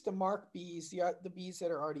it's just the marked bees, the bees that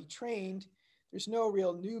are already trained. There's no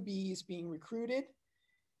real new bees being recruited,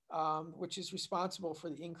 which is responsible for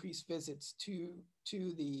the increased visits to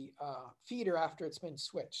the feeder after it's been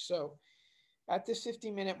switched. So at this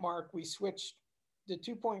 50-minute mark, we switched the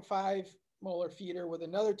 2.5 molar feeder with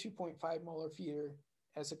another 2.5 molar feeder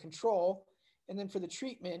as a control. And then for the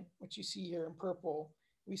treatment, which you see here in purple,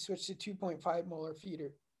 we switched the 2.5 molar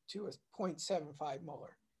feeder to a 0.75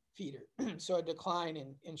 molar feeder. So a decline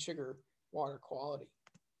in sugar water quality.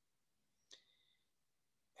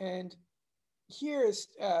 And here is,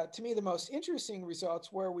 to me, the most interesting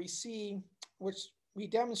results where we see, which we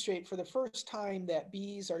demonstrate for the first time, that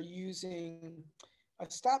bees are using a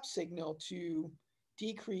stop signal to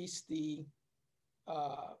decrease the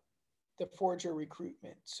forager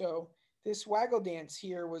recruitment. So this waggle dance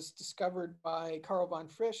here was discovered by Carl von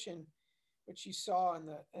Frisch, and which you saw in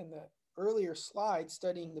the earlier slide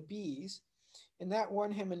studying the bees, and that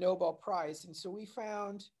won him a Nobel Prize. And so we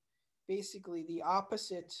found basically the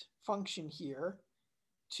opposite function here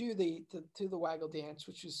to the waggle dance,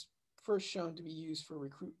 which was first shown to be used for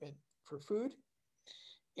recruitment for food.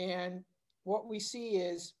 And what we see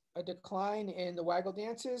is a decline in the waggle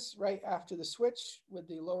dances right after the switch with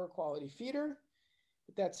the lower quality feeder.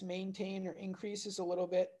 But that's maintained or increases a little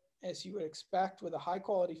bit, as you would expect with a high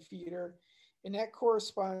quality feeder. And that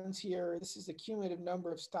corresponds here, this is the cumulative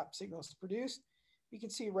number of stop signals produced. We can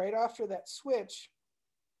see right after that switch,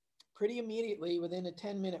 pretty immediately within a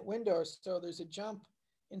 10-minute window or so, there's a jump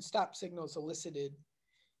in stop signals elicited.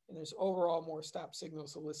 And there's overall more stop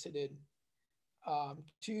signals elicited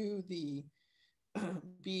to the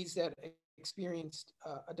bees that experienced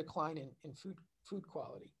a decline in food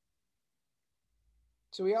quality.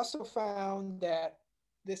 So we also found that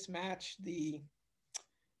this matched the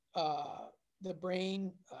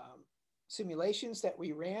brain simulations that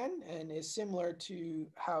we ran, and is similar to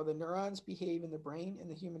how the neurons behave in the brain, in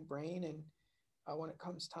the human brain, and when it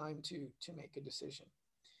comes time to make a decision.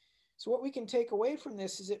 So what we can take away from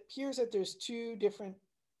this is it appears that there's two different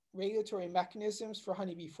regulatory mechanisms for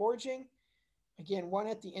honeybee foraging. Again, one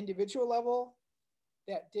at the individual level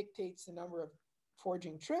that dictates the number of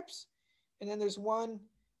foraging trips. And then there's one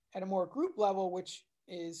at a more group level, which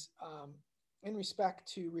is in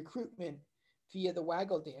respect to recruitment via the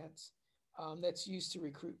waggle dance that's used to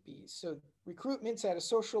recruit bees. So recruitment's at a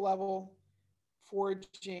social level,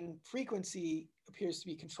 foraging frequency appears to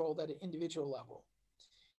be controlled at an individual level.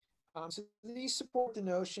 So these support the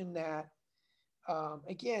notion that,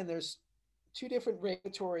 again, there's two different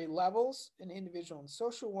regulatory levels, an individual and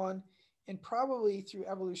social one, and probably through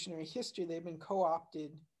evolutionary history, they've been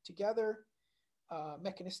co-opted together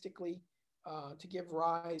mechanistically to give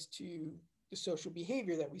rise to the social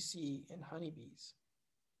behavior that we see in honeybees.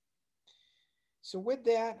 So with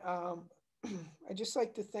that, I'd just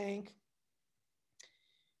like to thank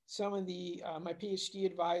some of the my PhD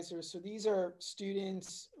advisors. So these are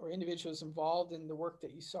students or individuals involved in the work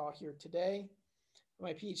that you saw here today.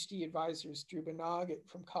 My PhD advisor is Drew Banog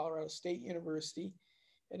from Colorado State University.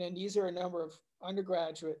 And then these are a number of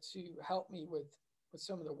undergraduates who helped me with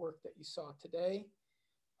some of the work that you saw today.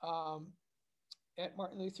 At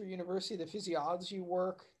Martin Luther University, the physiology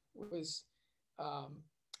work was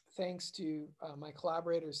thanks to my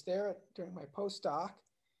collaborators there during my postdoc.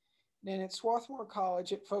 And then at Swarthmore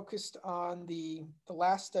College, it focused on the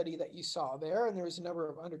last study that you saw there, and there was a number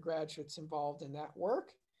of undergraduates involved in that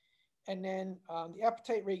work. And then the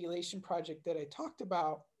appetite regulation project that I talked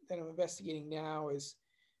about that I'm investigating now is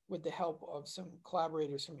with the help of some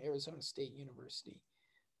collaborators from Arizona State University.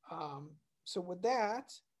 So with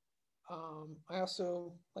that, I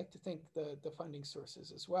also like to thank the funding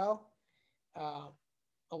sources as well.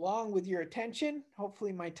 Along with your attention,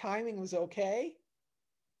 hopefully my timing was okay.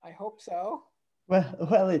 I hope so.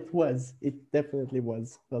 Well, it was. It definitely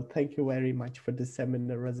was. Well, thank you very much for the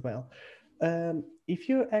seminar as well. If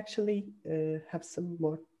you actually have some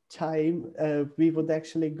more time, we would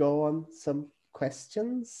actually go on some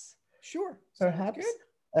questions. Sure. Perhaps. Sounds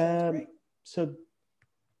good. Sounds great. So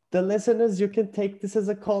the listeners, you can take this as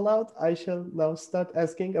a call out. I shall now start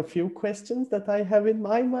asking a few questions that I have in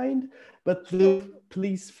my mind, but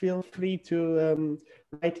please feel free to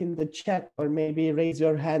write in the chat or maybe raise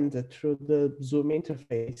your hand through the Zoom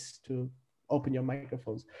interface to open your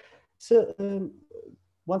microphones. So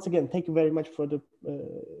once again, thank you very much for the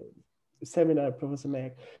seminar, Professor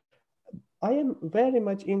Mayack. I am very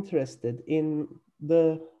much interested in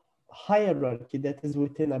the hierarchy that is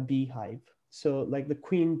within a beehive. So like the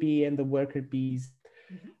queen bee and the worker bees.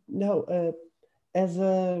 Mm-hmm. Now, as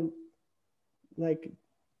a, like,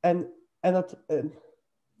 how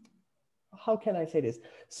can I say this?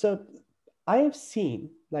 So I have seen,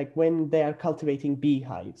 like, when they are cultivating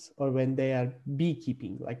beehives or when they are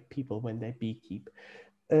beekeeping, like people when they beekeep,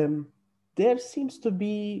 there seems to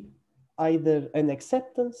be either an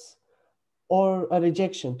acceptance or a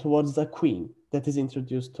rejection towards the queen that is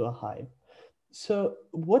introduced to a hive. So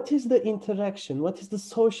what is the interaction? What is the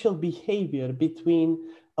social behavior between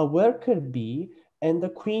a worker bee and the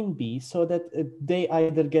queen bee so that they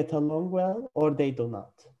either get along well or they do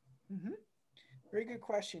not? Mm-hmm. Very good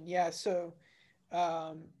question. Yeah, so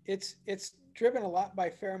it's driven a lot by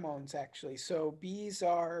pheromones, actually. So bees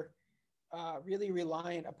are really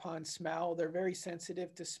reliant upon smell. They're very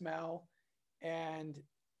sensitive to smell, and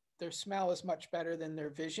their smell is much better than their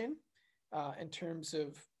vision in terms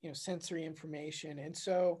of sensory information. And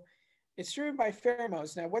so it's driven by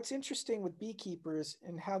pheromones. Now, what's interesting with beekeepers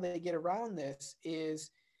and how they get around this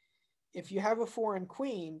is if you have a foreign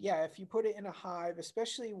queen, if you put it in a hive,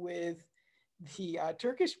 especially with the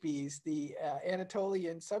Turkish bees, the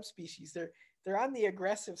Anatolian subspecies, they're on the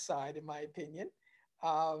aggressive side, in my opinion.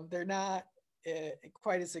 They're not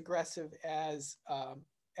quite as aggressive as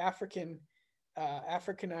Africanized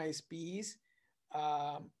bees,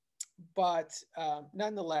 but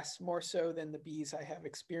nonetheless, more so than the bees I have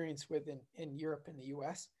experience with in Europe and the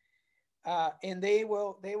US. And they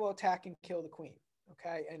will attack and kill the queen,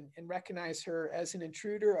 okay, and recognize her as an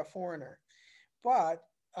intruder, a foreigner. But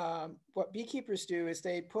what beekeepers do is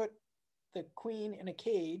they put the queen in a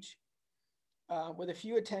cage with a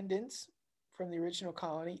few attendants from the original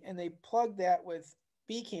colony, and they plug that with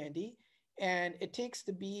bee candy, and it takes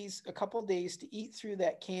the bees a couple of days to eat through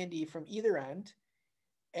that candy from either end.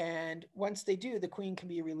 And once they do, the queen can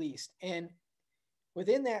be released. And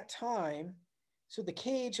within that time, so the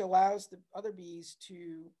cage allows the other bees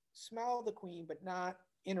to smell the queen, but not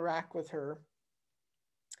interact with her.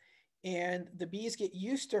 And the bees get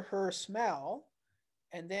used to her smell.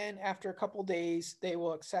 And then after a couple of days, they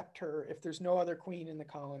will accept her. If there's no other queen in the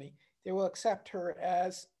colony, they will accept her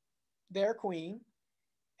as their queen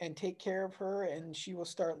and take care of her. And she will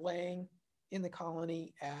start laying in the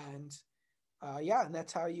colony. And yeah, and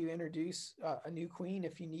that's how you introduce a new queen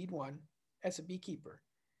if you need one as a beekeeper.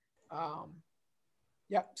 Um,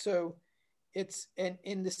 yeah, so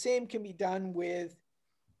and the same can be done with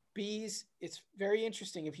bees. It's very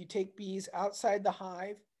interesting. If you take bees outside the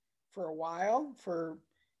hive for a while, for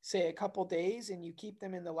say a couple days, and you keep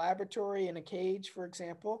them in the laboratory in a cage, for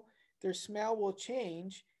example, their smell will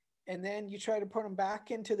change. And then you try to put them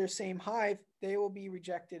back into their same hive, they will be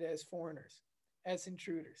rejected as foreigners, as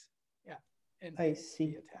intruders. Yeah. I And be see.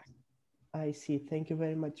 attacked. I see. Thank you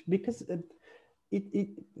very much. Because it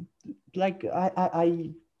like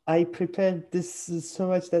I prepared this so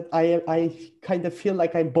much that I kind of feel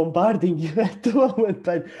like I'm bombarding you at the moment,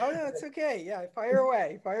 but Oh, no, it's okay. Yeah. Fire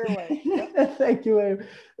away. Fire away. Yeah. thank you very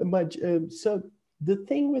much. So the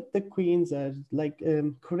thing with the queens are like,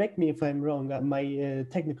 correct me if I'm wrong. My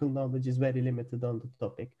technical knowledge is very limited on the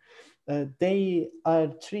topic. They are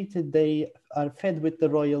treated. They are fed with the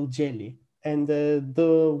royal jelly. And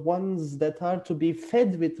the ones that are to be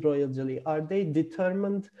fed with royal jelly, are they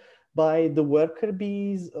determined by the worker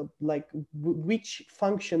bees? Like which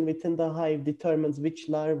function within the hive determines which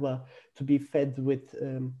larva to be fed with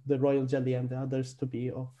the royal jelly and the others to be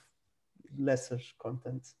of lesser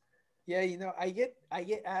contents? Yeah, I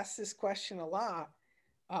get asked this question a lot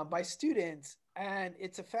by students, and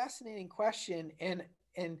it's a fascinating question. And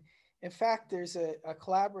in fact, there's a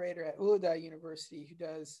collaborator at Uludağ University who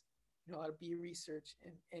does a lot of bee research,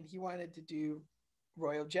 and he wanted to do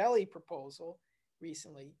royal jelly proposal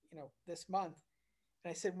recently, this month.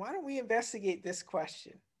 And I said, why don't we investigate this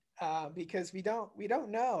question? Because we don't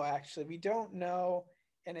know, actually. We don't know,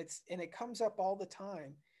 and it comes up all the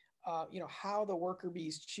time. How the worker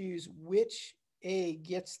bees choose which egg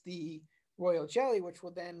gets the royal jelly, which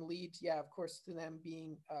will then lead, yeah, of course, to them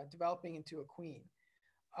being developing into a queen.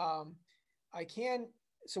 Um, I can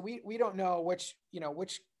so we don't know which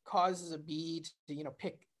causes a bee to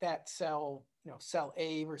pick that cell, cell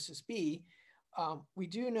A versus B. We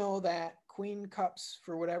do know that queen cups,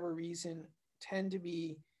 for whatever reason, tend to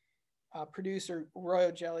be producer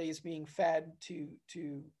royal jelly is being fed to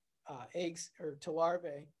eggs or to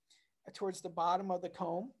larvae towards the bottom of the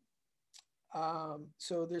comb.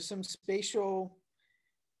 So there's some spatial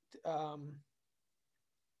um,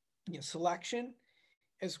 selection,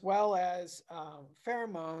 as well as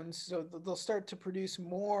pheromones. So they'll start to produce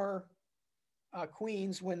more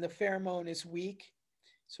queens when the pheromone is weak.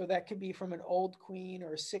 So that could be from an old queen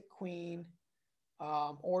or a sick queen,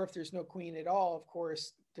 or if there's no queen at all, of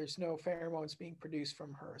course, there's no pheromones being produced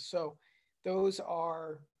from her. So those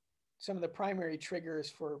are some of the primary triggers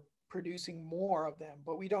for producing more of them,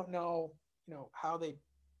 but we don't know, how they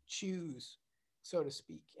choose, so to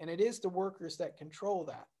speak. And it is the workers that control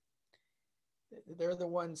that. They're the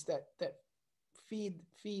ones that feed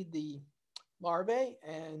the larvae,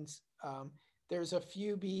 and there's a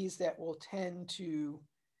few bees that will tend to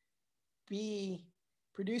be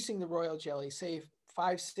producing the royal jelly, say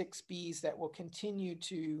 5, 6 bees that will continue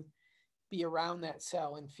to be around that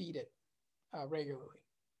cell and feed it regularly.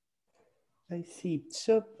 I see.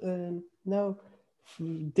 So now,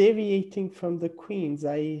 deviating from the queens,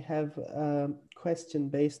 I have a question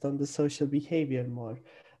based on the social behavior more.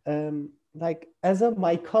 Like as a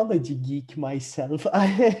mycology geek myself,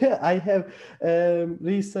 I have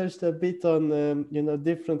researched a bit on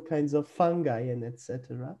different kinds of fungi and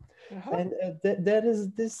etc. Uh-huh. And there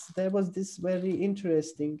was this very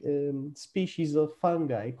interesting species of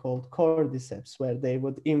fungi called cordyceps, where they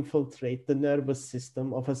would infiltrate the nervous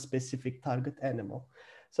system of a specific target animal.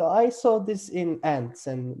 So I saw this in ants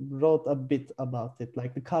and wrote a bit about it,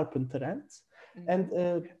 like the carpenter ants. And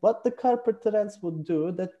Mm-hmm. what the carpenter ants would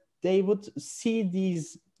do, that they would see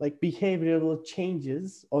these like behavioral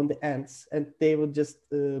changes on the ants, and they would just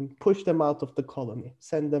push them out of the colony,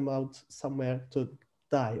 send them out somewhere to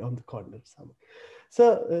die on the corner somewhere.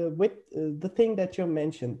 So with the thing that you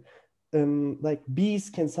mentioned, like bees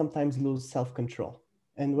can sometimes lose self-control.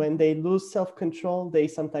 And when they lose self-control, they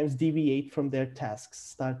sometimes deviate from their tasks,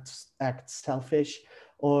 start to act selfish,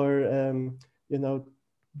 or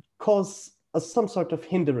cause some sort of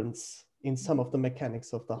hindrance in some of the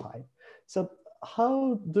mechanics of the hive. So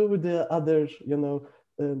how do the other,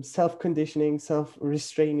 self-conditioning,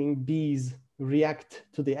 self-restraining bees react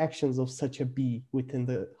to the actions of such a bee within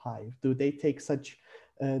the hive? Do they take such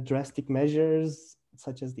drastic measures,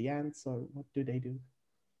 such as the ants, or what do they do?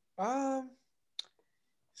 Um,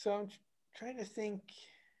 so I'm trying to think.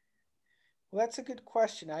 Well, that's a good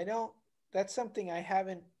question. That's something I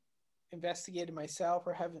haven't investigated myself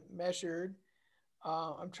or haven't measured.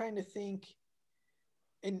 I'm trying to think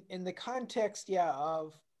in the context, yeah,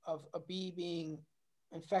 of a bee being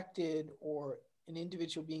infected or an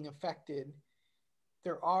individual being affected,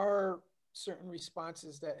 there are certain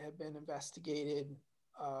responses that have been investigated.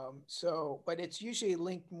 But it's usually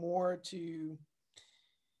linked more to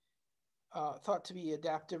thought to be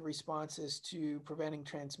adaptive responses to preventing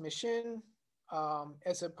transmission,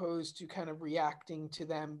 as opposed to kind of reacting to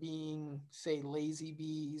them being, say, lazy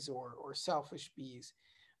bees or selfish bees.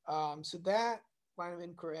 So that line of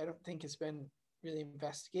inquiry, I don't think has been really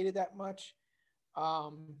investigated that much. I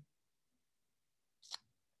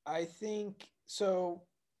think so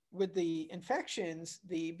with the infections,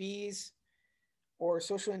 the bees or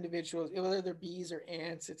social individuals, whether they're bees or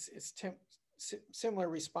ants, it's similar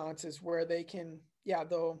responses where they can,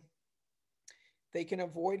 they can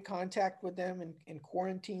avoid contact with them and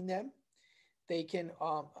quarantine them. They can,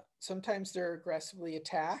 sometimes they're aggressively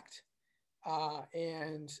attacked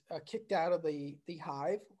and kicked out of the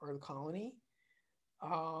hive or the colony.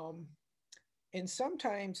 And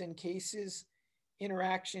sometimes in cases,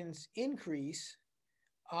 interactions increase.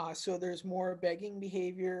 So there's more begging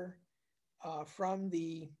behavior from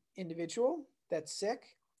the individual that's sick,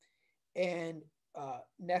 and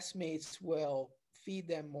nestmates will feed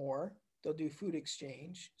them more. They'll do food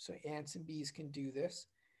exchange. So ants and bees can do this.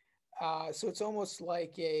 So it's almost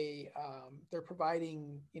like they're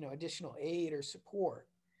providing, additional aid or support.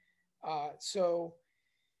 So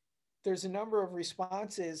there's a number of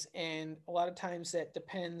responses, and a lot of times that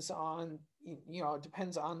depends on, it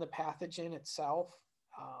depends on the pathogen itself.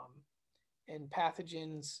 And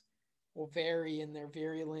pathogens will vary in their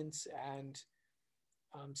virulence, and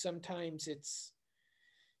sometimes it's,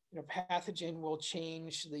 pathogen will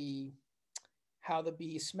change how the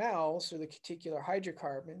bee smells, or the particular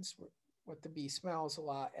hydrocarbons, what the bee smells a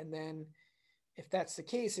lot. And then if that's the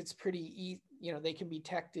case, it's pretty, they can be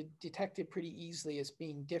detected pretty easily as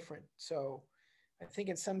being different. So I think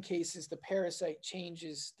in some cases, the parasite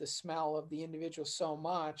changes the smell of the individual so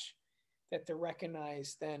much that they're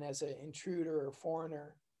recognized then as an intruder or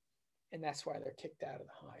foreigner, and that's why they're kicked out of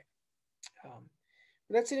the hive.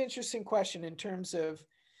 But that's an interesting question in terms of,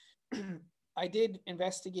 I did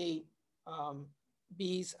investigate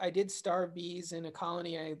bees. I did starve bees in a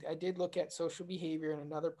colony. I did look at social behavior in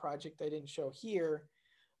another project I didn't show here,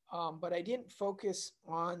 but I didn't focus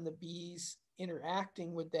on the bees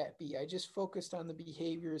interacting with that bee. I just focused on the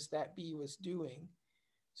behaviors that bee was doing.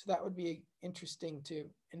 So that would be interesting to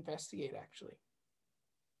investigate, actually.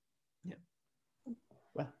 Yeah.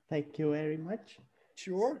 Well, thank you very much.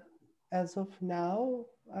 Sure. As of now,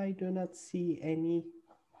 I do not see any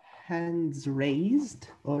hands raised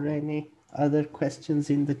or any other questions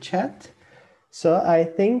in the chat. So I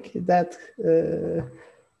think that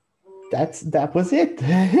that was it.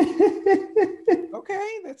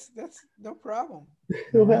 Okay, that's no problem.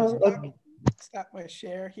 Well, okay. Stop my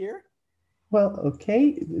share here. Well,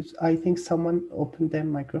 okay. I think someone opened their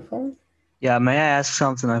microphone. Yeah, may I ask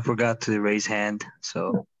something? I forgot to raise hand.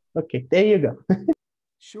 So okay, there you go.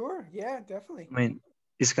 Sure. Yeah, definitely. I mean,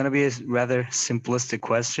 it's gonna be a rather simplistic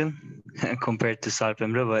question compared to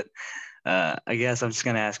Sarpemra, but I guess I'm just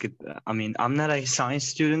gonna ask it. I mean, I'm not a science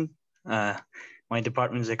student. My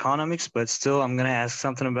department is economics, but still, I'm gonna ask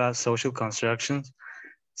something about social constructions.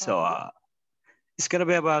 So it's gonna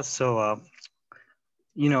be about so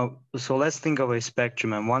let's think of a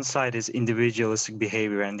spectrum, and one side is individualistic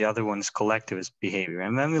behavior, and the other one is collectivist behavior.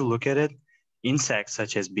 And when we look at it, insects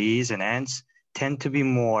such as bees and ants tend to be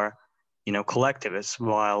more collectivist,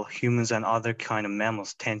 while humans and other kind of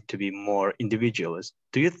mammals tend to be more individualist.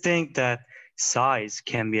 Do you think that size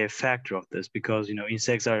can be a factor of this? Because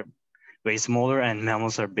insects are way smaller and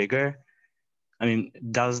mammals are bigger. I mean,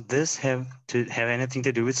 does this have anything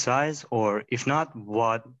to do with size? Or if not,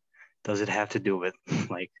 what does it have to do with?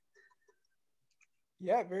 Like,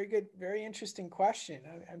 yeah, very good, very interesting question.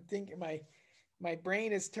 I'm thinking my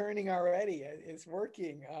brain is turning already. It's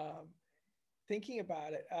working. Thinking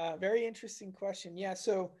about it. Very interesting question. Yeah.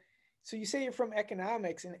 So you say you're from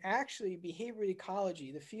economics, and actually behavioral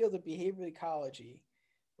ecology, the field of behavioral ecology,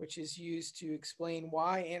 which is used to explain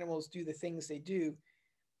why animals do the things they do,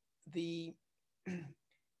 the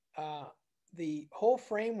whole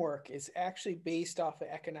framework is actually based off of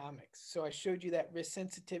economics. So I showed you that risk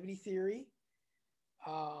sensitivity theory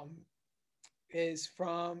is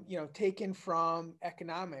from, taken from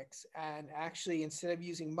economics. And actually, instead of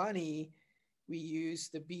using money, we use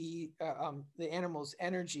the animal's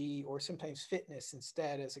energy, or sometimes fitness,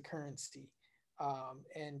 instead as a currency,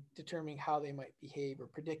 and determining how they might behave or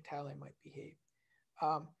predict how they might behave.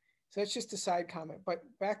 So that's just a side comment. But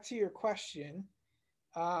back to your question.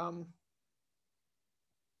 I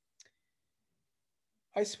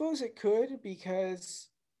suppose it could, because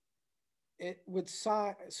it would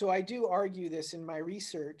so I do argue this in my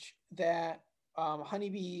research that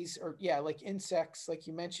honeybees, or yeah, like insects, like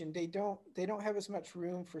you mentioned, they don't have as much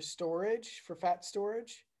room for storage, for fat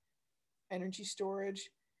storage, energy storage,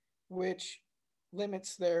 which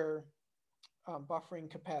limits their buffering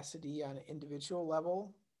capacity on an individual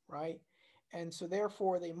level, right? And so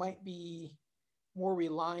therefore they might be more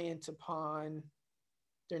reliant upon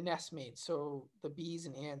their nestmates. So the bees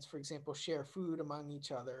and ants, for example, share food among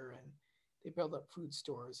each other, and they build up food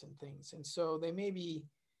stores and things. And so they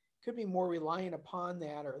could be more reliant upon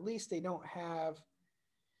that, or at least they don't have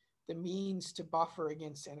the means to buffer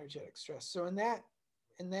against energetic stress. So in that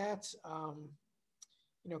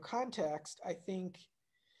context, I think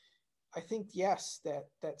yes,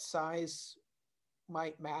 that size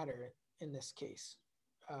might matter in this case,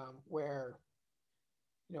 where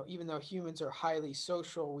even though humans are highly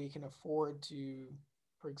social, we can afford to,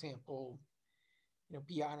 for example,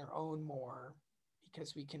 be on our own more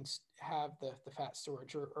because we can have the fat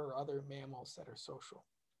storage, or other mammals that are social.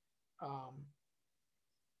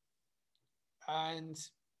 And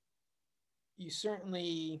you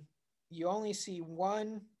only see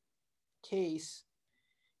one case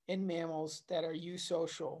in mammals that are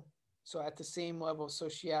eusocial, so at the same level of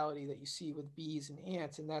sociality that you see with bees and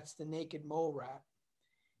ants, and that's the naked mole rat.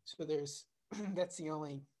 So that's the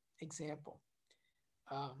only example.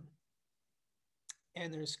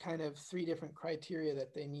 And there's kind of 3 different criteria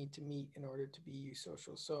that they need to meet in order to be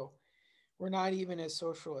eusocial. So we're not even as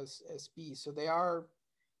social as bees. So they are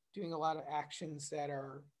doing a lot of actions that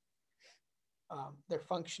are, they're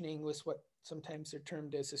functioning with what sometimes they're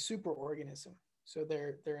termed as a superorganism. So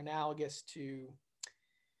they're analogous to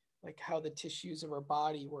like how the tissues of our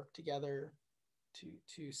body work together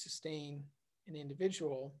to sustain an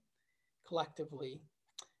individual collectively.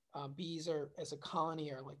 Bees are, as a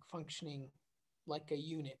colony, are like functioning like a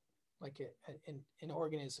unit, like an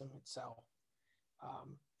organism itself.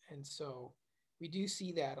 And so we do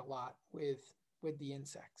see that a lot with the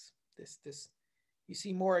insects. This you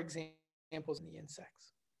see more examples in the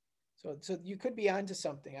insects. So you could be onto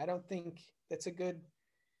something. I don't think that's a good,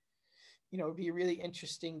 it'd be really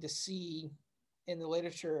interesting to see in the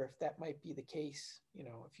literature if that might be the case,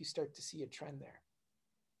 if you start to see a trend there.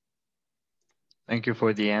 Thank you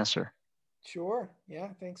for the answer. Sure. Yeah.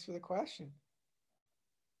 Thanks for the question.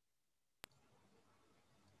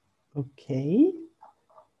 Okay.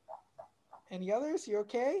 Any others? You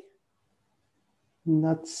okay?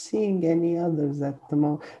 Not seeing any others at the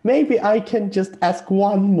moment. Maybe I can just ask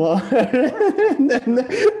one more, and then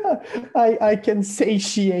I can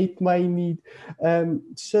satiate my need.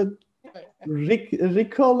 So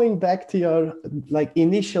recalling back to your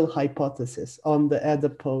initial hypothesis on the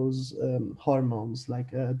adipose hormones,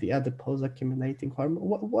 the adipose accumulating hormone.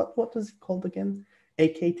 What was it called again?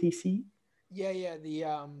 AKTC. Yeah, the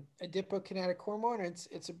adipokinetic hormone.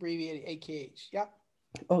 It's abbreviated AKH. Yeah.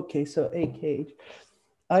 Okay, so AKH.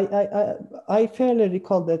 I fairly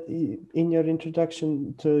recall that in your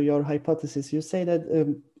introduction to your hypothesis, you say that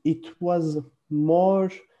it was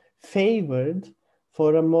more favored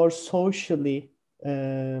for a more socially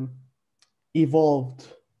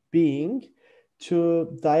evolved being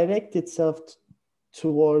to direct itself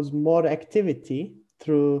towards more activity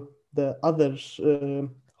through the other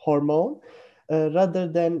hormone, rather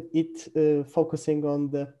than it focusing on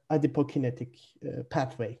the adipokinetic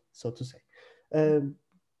pathway, so to say.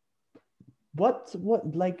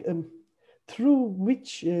 Through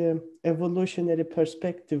which evolutionary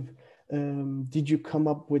perspective did you come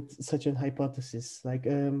up with such an hypothesis?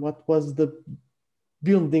 What was the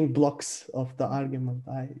building blocks of the argument?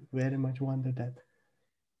 I very much wonder that.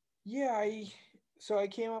 Yeah, I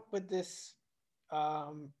came up with this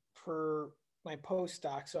for my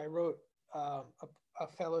postdoc. So I wrote a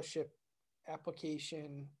fellowship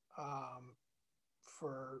application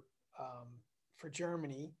for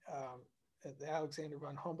Germany, the Alexander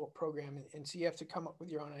von Humboldt program, and so you have to come up with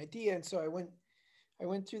your own idea. And so I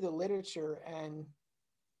went through the literature, and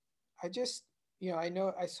I just,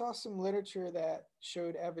 I saw some literature that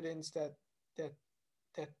showed evidence that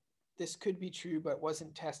this could be true, but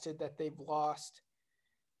wasn't tested, that they've lost.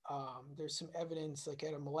 There's some evidence, like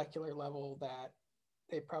at a molecular level, that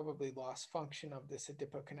they probably lost function of this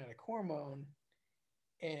adipokinetic hormone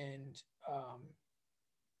and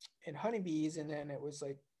in honeybees, and then it was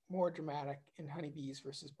like more dramatic in honeybees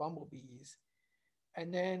versus bumblebees.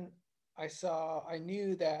 And then I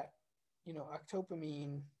knew that,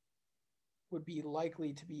 octopamine would be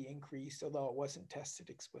likely to be increased, although it wasn't tested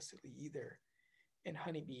explicitly either in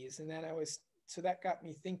honeybees. And then so that got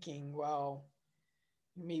me thinking, well,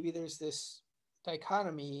 maybe there's this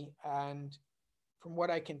dichotomy, and from what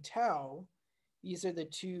I can tell, these are the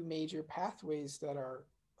two major pathways that are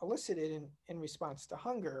elicited in response to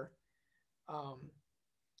hunger.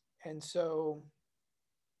 And so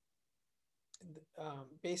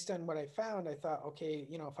based on what I found, I thought, okay,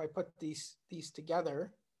 you know, if I put these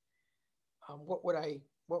together, what would I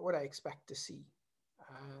expect to see?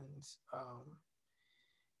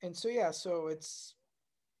 And so yeah, so it's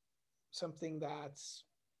something that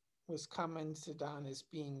was commented on as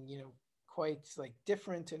being, you know, quite like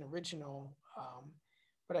different and original.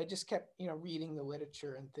 But I just kept, you know, reading the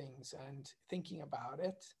literature and things and thinking about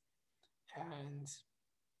it and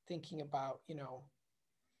thinking about, you know,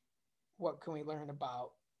 what can we learn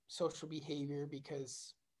about social behavior,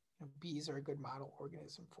 because you know, bees are a good model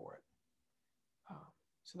organism for it.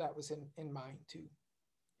 So that was in mind too.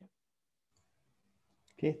 Yeah.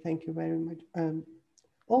 Okay, thank you very much.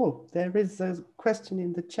 Oh, there is a question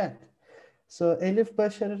in the chat. So Elif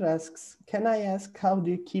Başarır asks, can I ask how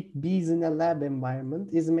do you keep bees in a lab environment?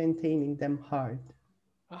 Is maintaining them hard?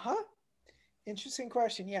 Interesting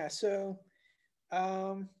question. Yeah. So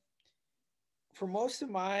for most of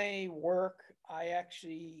my work, I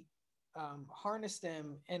actually harness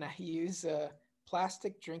them, and I use a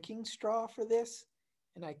plastic drinking straw for this,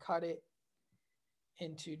 and I cut it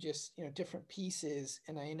into just, you know, different pieces,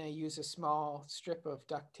 and I use a small strip of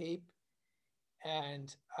duct tape.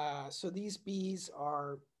 And so these bees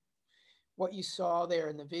are what you saw there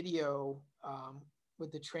in the video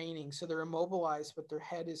with the training. So they're immobilized, but their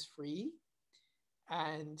head is free.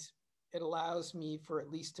 And it allows me for at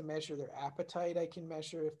least to measure their appetite. I can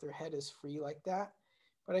measure if their head is free like that,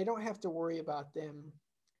 but I don't have to worry about them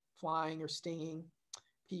flying or stinging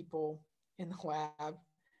people in the lab.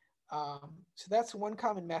 So that's one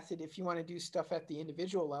common method if you want to do stuff at the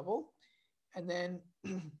individual level. And then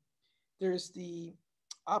there's the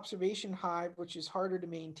observation hive, which is harder to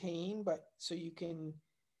maintain, but so you can,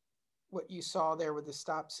 what you saw there with the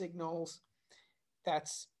stop signals,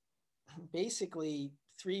 that's basically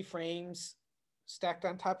 3 frames stacked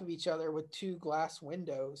on top of each other with 2 glass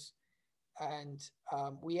windows. And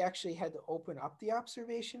we actually had to open up the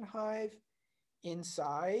observation hive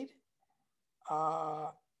inside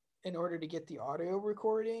in order to get the audio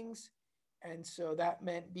recordings. And so that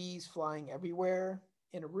meant bees flying everywhere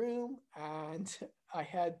in a room. And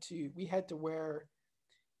we had to wear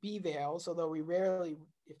bee veils, although we rarely,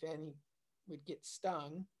 if any, would get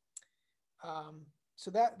stung. So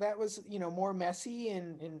that was, you know, more messy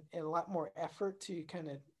and a lot more effort to kind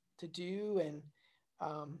of to do. And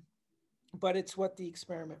but it's what the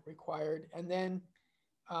experiment required. And then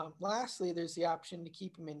lastly, there's the option to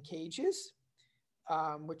keep them in cages,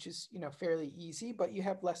 which is, you know, fairly easy, but you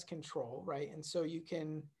have less control, right? And so you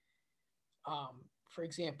can, for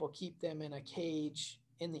example, keep them in a cage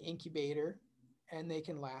in the incubator, and they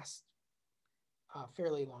can last a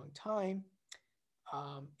fairly long time.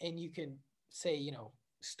 And you can say, you know,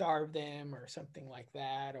 starve them or something like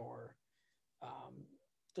that, or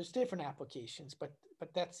there's different applications, but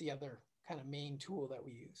that's the other kind of main tool that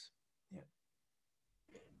we use. Yeah.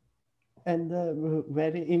 And a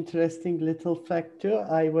very interesting little fact too,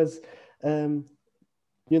 I was, you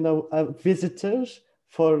know, a visitor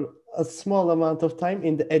for a small amount of time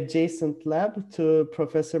in the adjacent lab to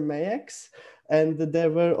Professor Mayack's, and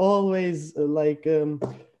there were always like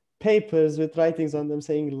papers with writings on them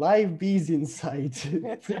saying live bees inside,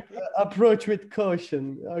 approach with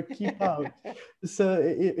caution, or keep out. So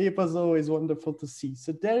it was always wonderful to see.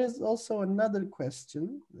 So there is also another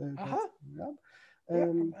question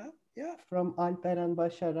from Alperen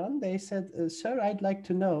Başaran. They said, sir, I'd like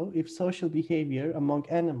to know if social behavior among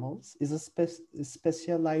animals is a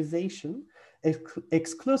specialization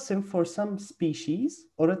exclusive for some species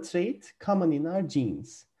or a trait common in our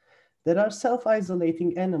genes. There are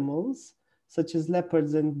self-isolating animals such as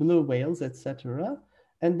leopards and blue whales, etc.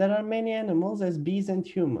 And there are many animals as bees and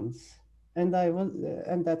humans. And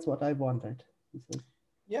that's what I wondered.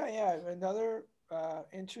 Yeah. Another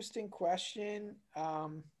interesting question.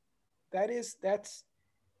 That's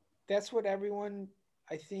what everyone,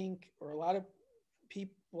 I think, or a lot of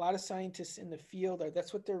people, a lot of scientists in the field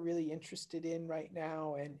that's what they're really interested in right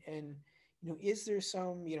now. And you know, is there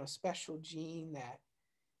some, you know, special gene that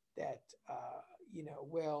you know,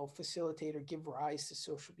 will facilitate or give rise to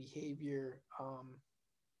social behavior?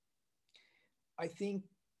 I think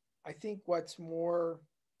what's more,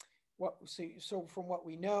 so from what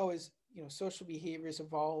we know is, you know, social behavior has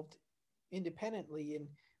evolved independently in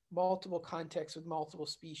multiple contexts with multiple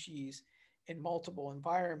species in multiple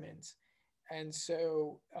environments. And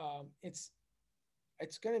so it's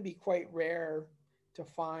going to be quite rare to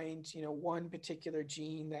find, you know, one particular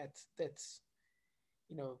gene that's,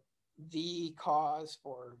 you know, the cause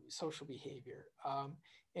for social behavior.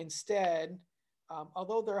 Instead,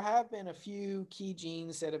 although there have been a few key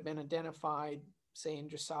genes that have been identified, say in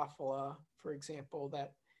Drosophila, for example,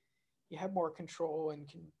 that you have more control and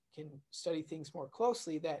can study things more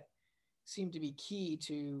closely, that seem to be key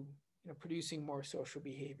to producing more social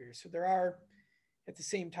behavior. So there are, at the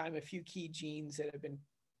same time, a few key genes that have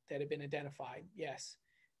been identified, yes,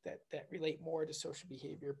 that relate more to social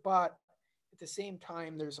behavior. But at the same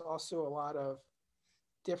time, there's also a lot of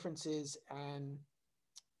differences and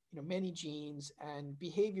many genes, and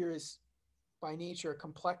behavior is by nature a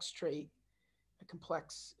complex trait, a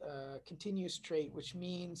complex continuous trait, which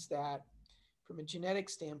means that from a genetic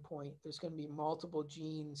standpoint, there's going to be multiple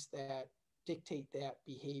genes that dictate that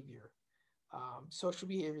behavior. Social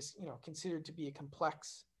behavior is considered to be a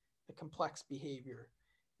complex behavior,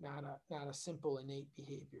 not a simple innate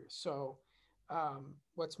behavior. So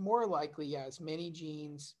what's more likely is many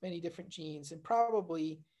different genes, and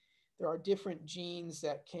probably there are different genes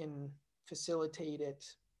that can facilitate it,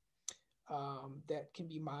 that can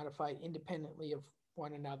be modified independently of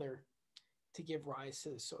one another to give rise to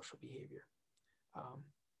the social behavior.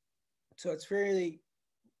 So it's really,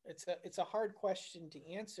 it's a hard question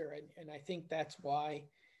to answer, and I think that's why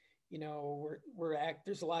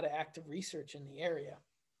there's a lot of active research in the area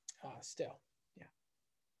still. Yeah.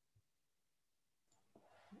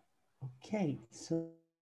 Okay, so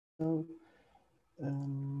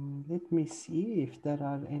let me see if there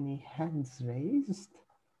are any hands raised.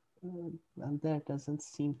 And there doesn't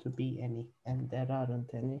seem to be any, and there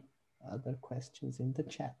aren't any other questions in the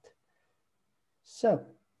chat. So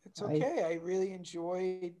it's okay. I really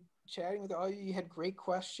enjoyed chatting with all of you. You had great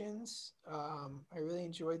questions. I really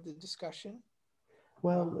enjoyed the discussion.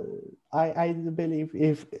 Well, I believe,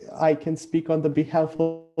 if I can speak on the behalf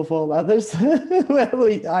of all others, well,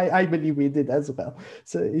 I believe we did as well.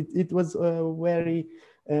 So it was very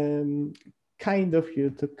kind of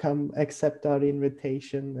you to come accept our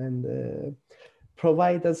invitation and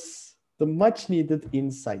provide us the much needed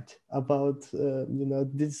insight about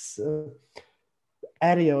this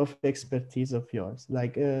area of expertise of yours.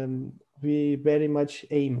 Like we very much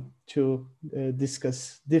aim to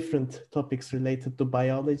discuss different topics related to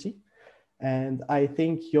biology, and I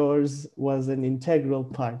think yours was an integral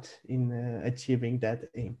part in achieving that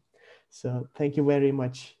aim. So thank you very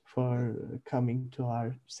much for coming to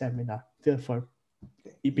our seminar, for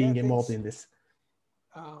being involved in this.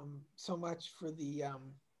 So much for the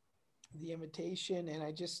invitation, and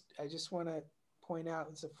I just want to point out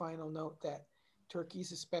as a final note that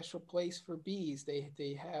Turkey's a special place for bees.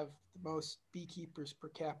 They have the most beekeepers per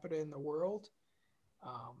capita in the world,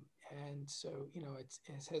 and so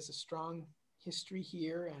it has a strong history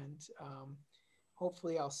here, and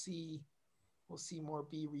hopefully we'll see more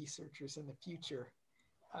bee researchers in the future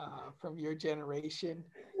from your generation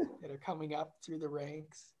that are coming up through the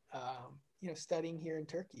ranks, studying here in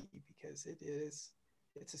Turkey, because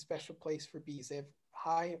it's a special place for bees. They have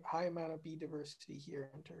high amount of bee diversity here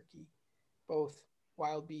in Turkey, both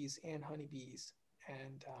wild bees and honeybees,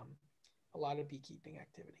 and a lot of beekeeping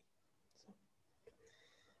activity. So,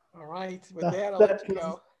 all right, with that, I'll let you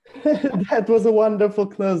go. That was a wonderful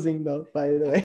closing note, by the way.